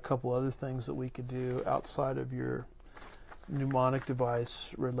then you had a couple other things that we could do outside of your mnemonic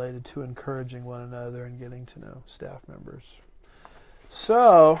device related to encouraging one another and getting to know staff members.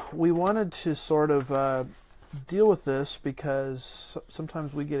 So we wanted to sort of deal with this because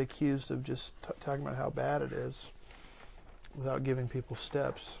sometimes we get accused of just talking about how bad it is without giving people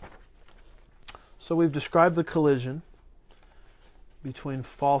steps. So we've described the collision between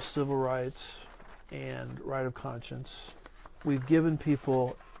false civil rights and right of conscience. We've given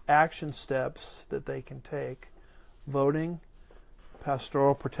people action steps that they can take: voting,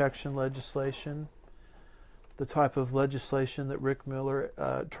 pastoral protection legislation, the type of legislation that Rick Miller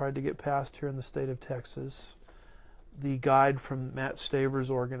tried to get passed here in the state of Texas, the guide from Matt Staver's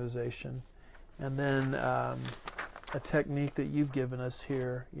organization, and then a technique that you've given us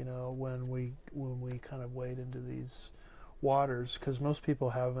here, when we kind of wade into these waters, because most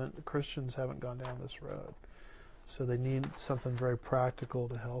people Christians haven't gone down this road. So they need something very practical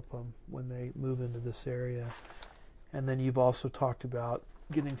to help them when they move into this area. And then you've also talked about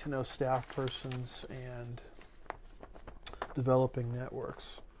getting to know staff persons and developing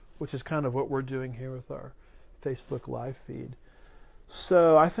networks, which is kind of what we're doing here with our Facebook live feed.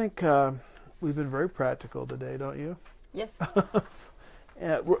 So I think we've been very practical today, don't you? Yes.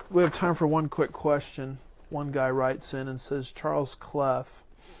 We have time for one quick question. One guy writes in and says, Charles Clough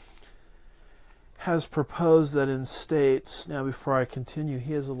has proposed that in states, now before I continue,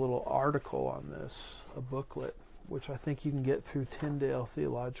 he has a little article on this, a booklet, which I think you can get through Tyndale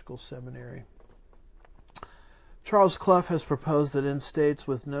Theological Seminary. Charles Clough has proposed that in states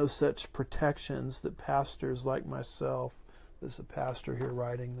with no such protections, that pastors like myself, there's a pastor here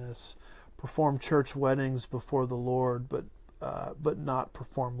writing this, perform church weddings before the Lord, but not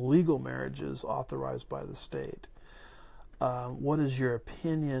perform legal marriages authorized by the state. What is your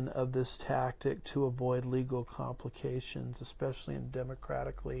opinion of this tactic to avoid legal complications, especially in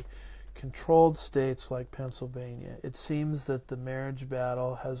democratically controlled states like Pennsylvania? It seems that the marriage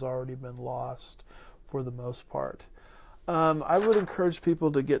battle has already been lost for the most part. I would encourage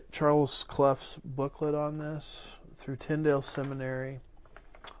people to get Charles Clough's booklet on this through Tyndale Seminary,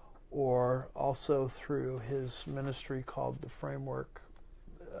 or also through his ministry called the Framework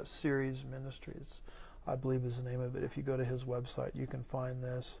Series Ministries. I believe is the name of it. If you go to his website, you can find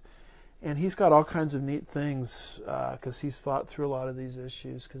this. And he's got all kinds of neat things because he's thought through a lot of these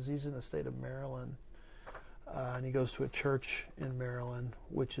issues because he's in the state of Maryland. And he goes to a church in Maryland,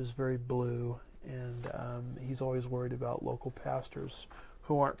 which is very blue. And he's always worried about local pastors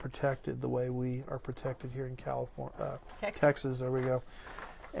who aren't protected the way we are protected here in California, Texas. There we go.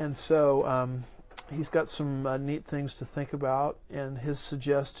 And so he's got some neat things to think about. And his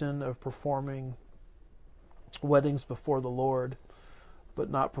suggestion of performing weddings before the Lord, but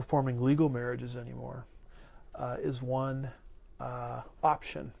not performing legal marriages anymore, is one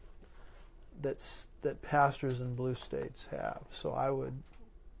option that pastors in blue states have. So I would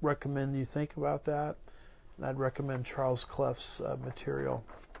recommend you think about that, and I'd recommend Charles Clough's material.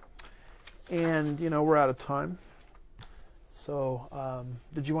 And we're out of time. So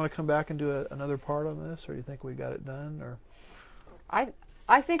did you want to come back and do another part on this, or do you think we got it done? Or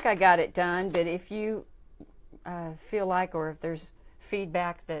I think I got it done, but if you feel like, or if there's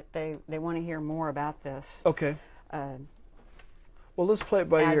feedback that they want to hear more about this. Okay. Well, let's play it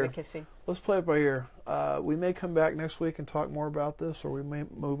by advocacy. ear. Let's play it by ear. We may come back next week and talk more about this, or we may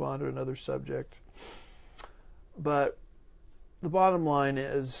move on to another subject. But the bottom line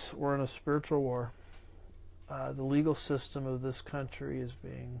is we're in a spiritual war. The legal system of this country is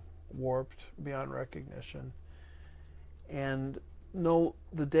being warped beyond recognition. And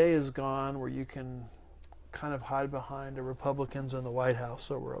the day is gone where you can kind of hide behind the Republicans in the White House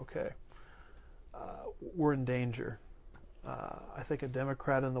so we're okay. We're in danger. I think a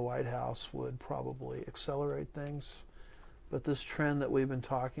Democrat in the White House would probably accelerate things, but this trend that we've been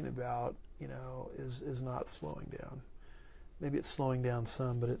talking about, is not slowing down. Maybe it's slowing down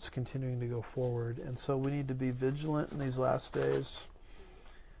some, but it's continuing to go forward. And so we need to be vigilant in these last days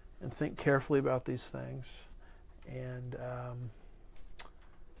and think carefully about these things. And,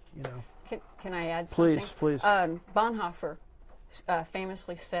 Can I add something? Please. Bonhoeffer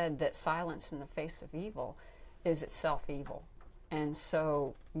famously said that silence in the face of evil is itself evil. And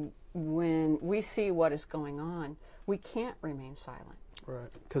so when we see what is going on, we can't remain silent.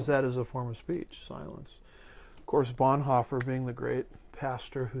 Right, because that is a form of speech, silence. Of course, Bonhoeffer being the great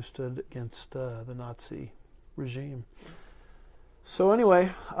pastor who stood against the Nazi regime. Yes. So anyway,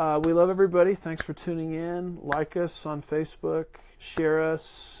 we love everybody. Thanks for tuning in. Like us on Facebook, share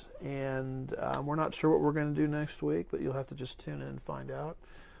us, and we're not sure what we're going to do next week, but you'll have to just tune in and find out.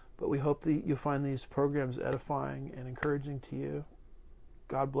 But we hope that you'll find these programs edifying and encouraging to you.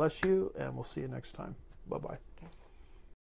 God bless you, and we'll see you next time. Bye-bye. Okay.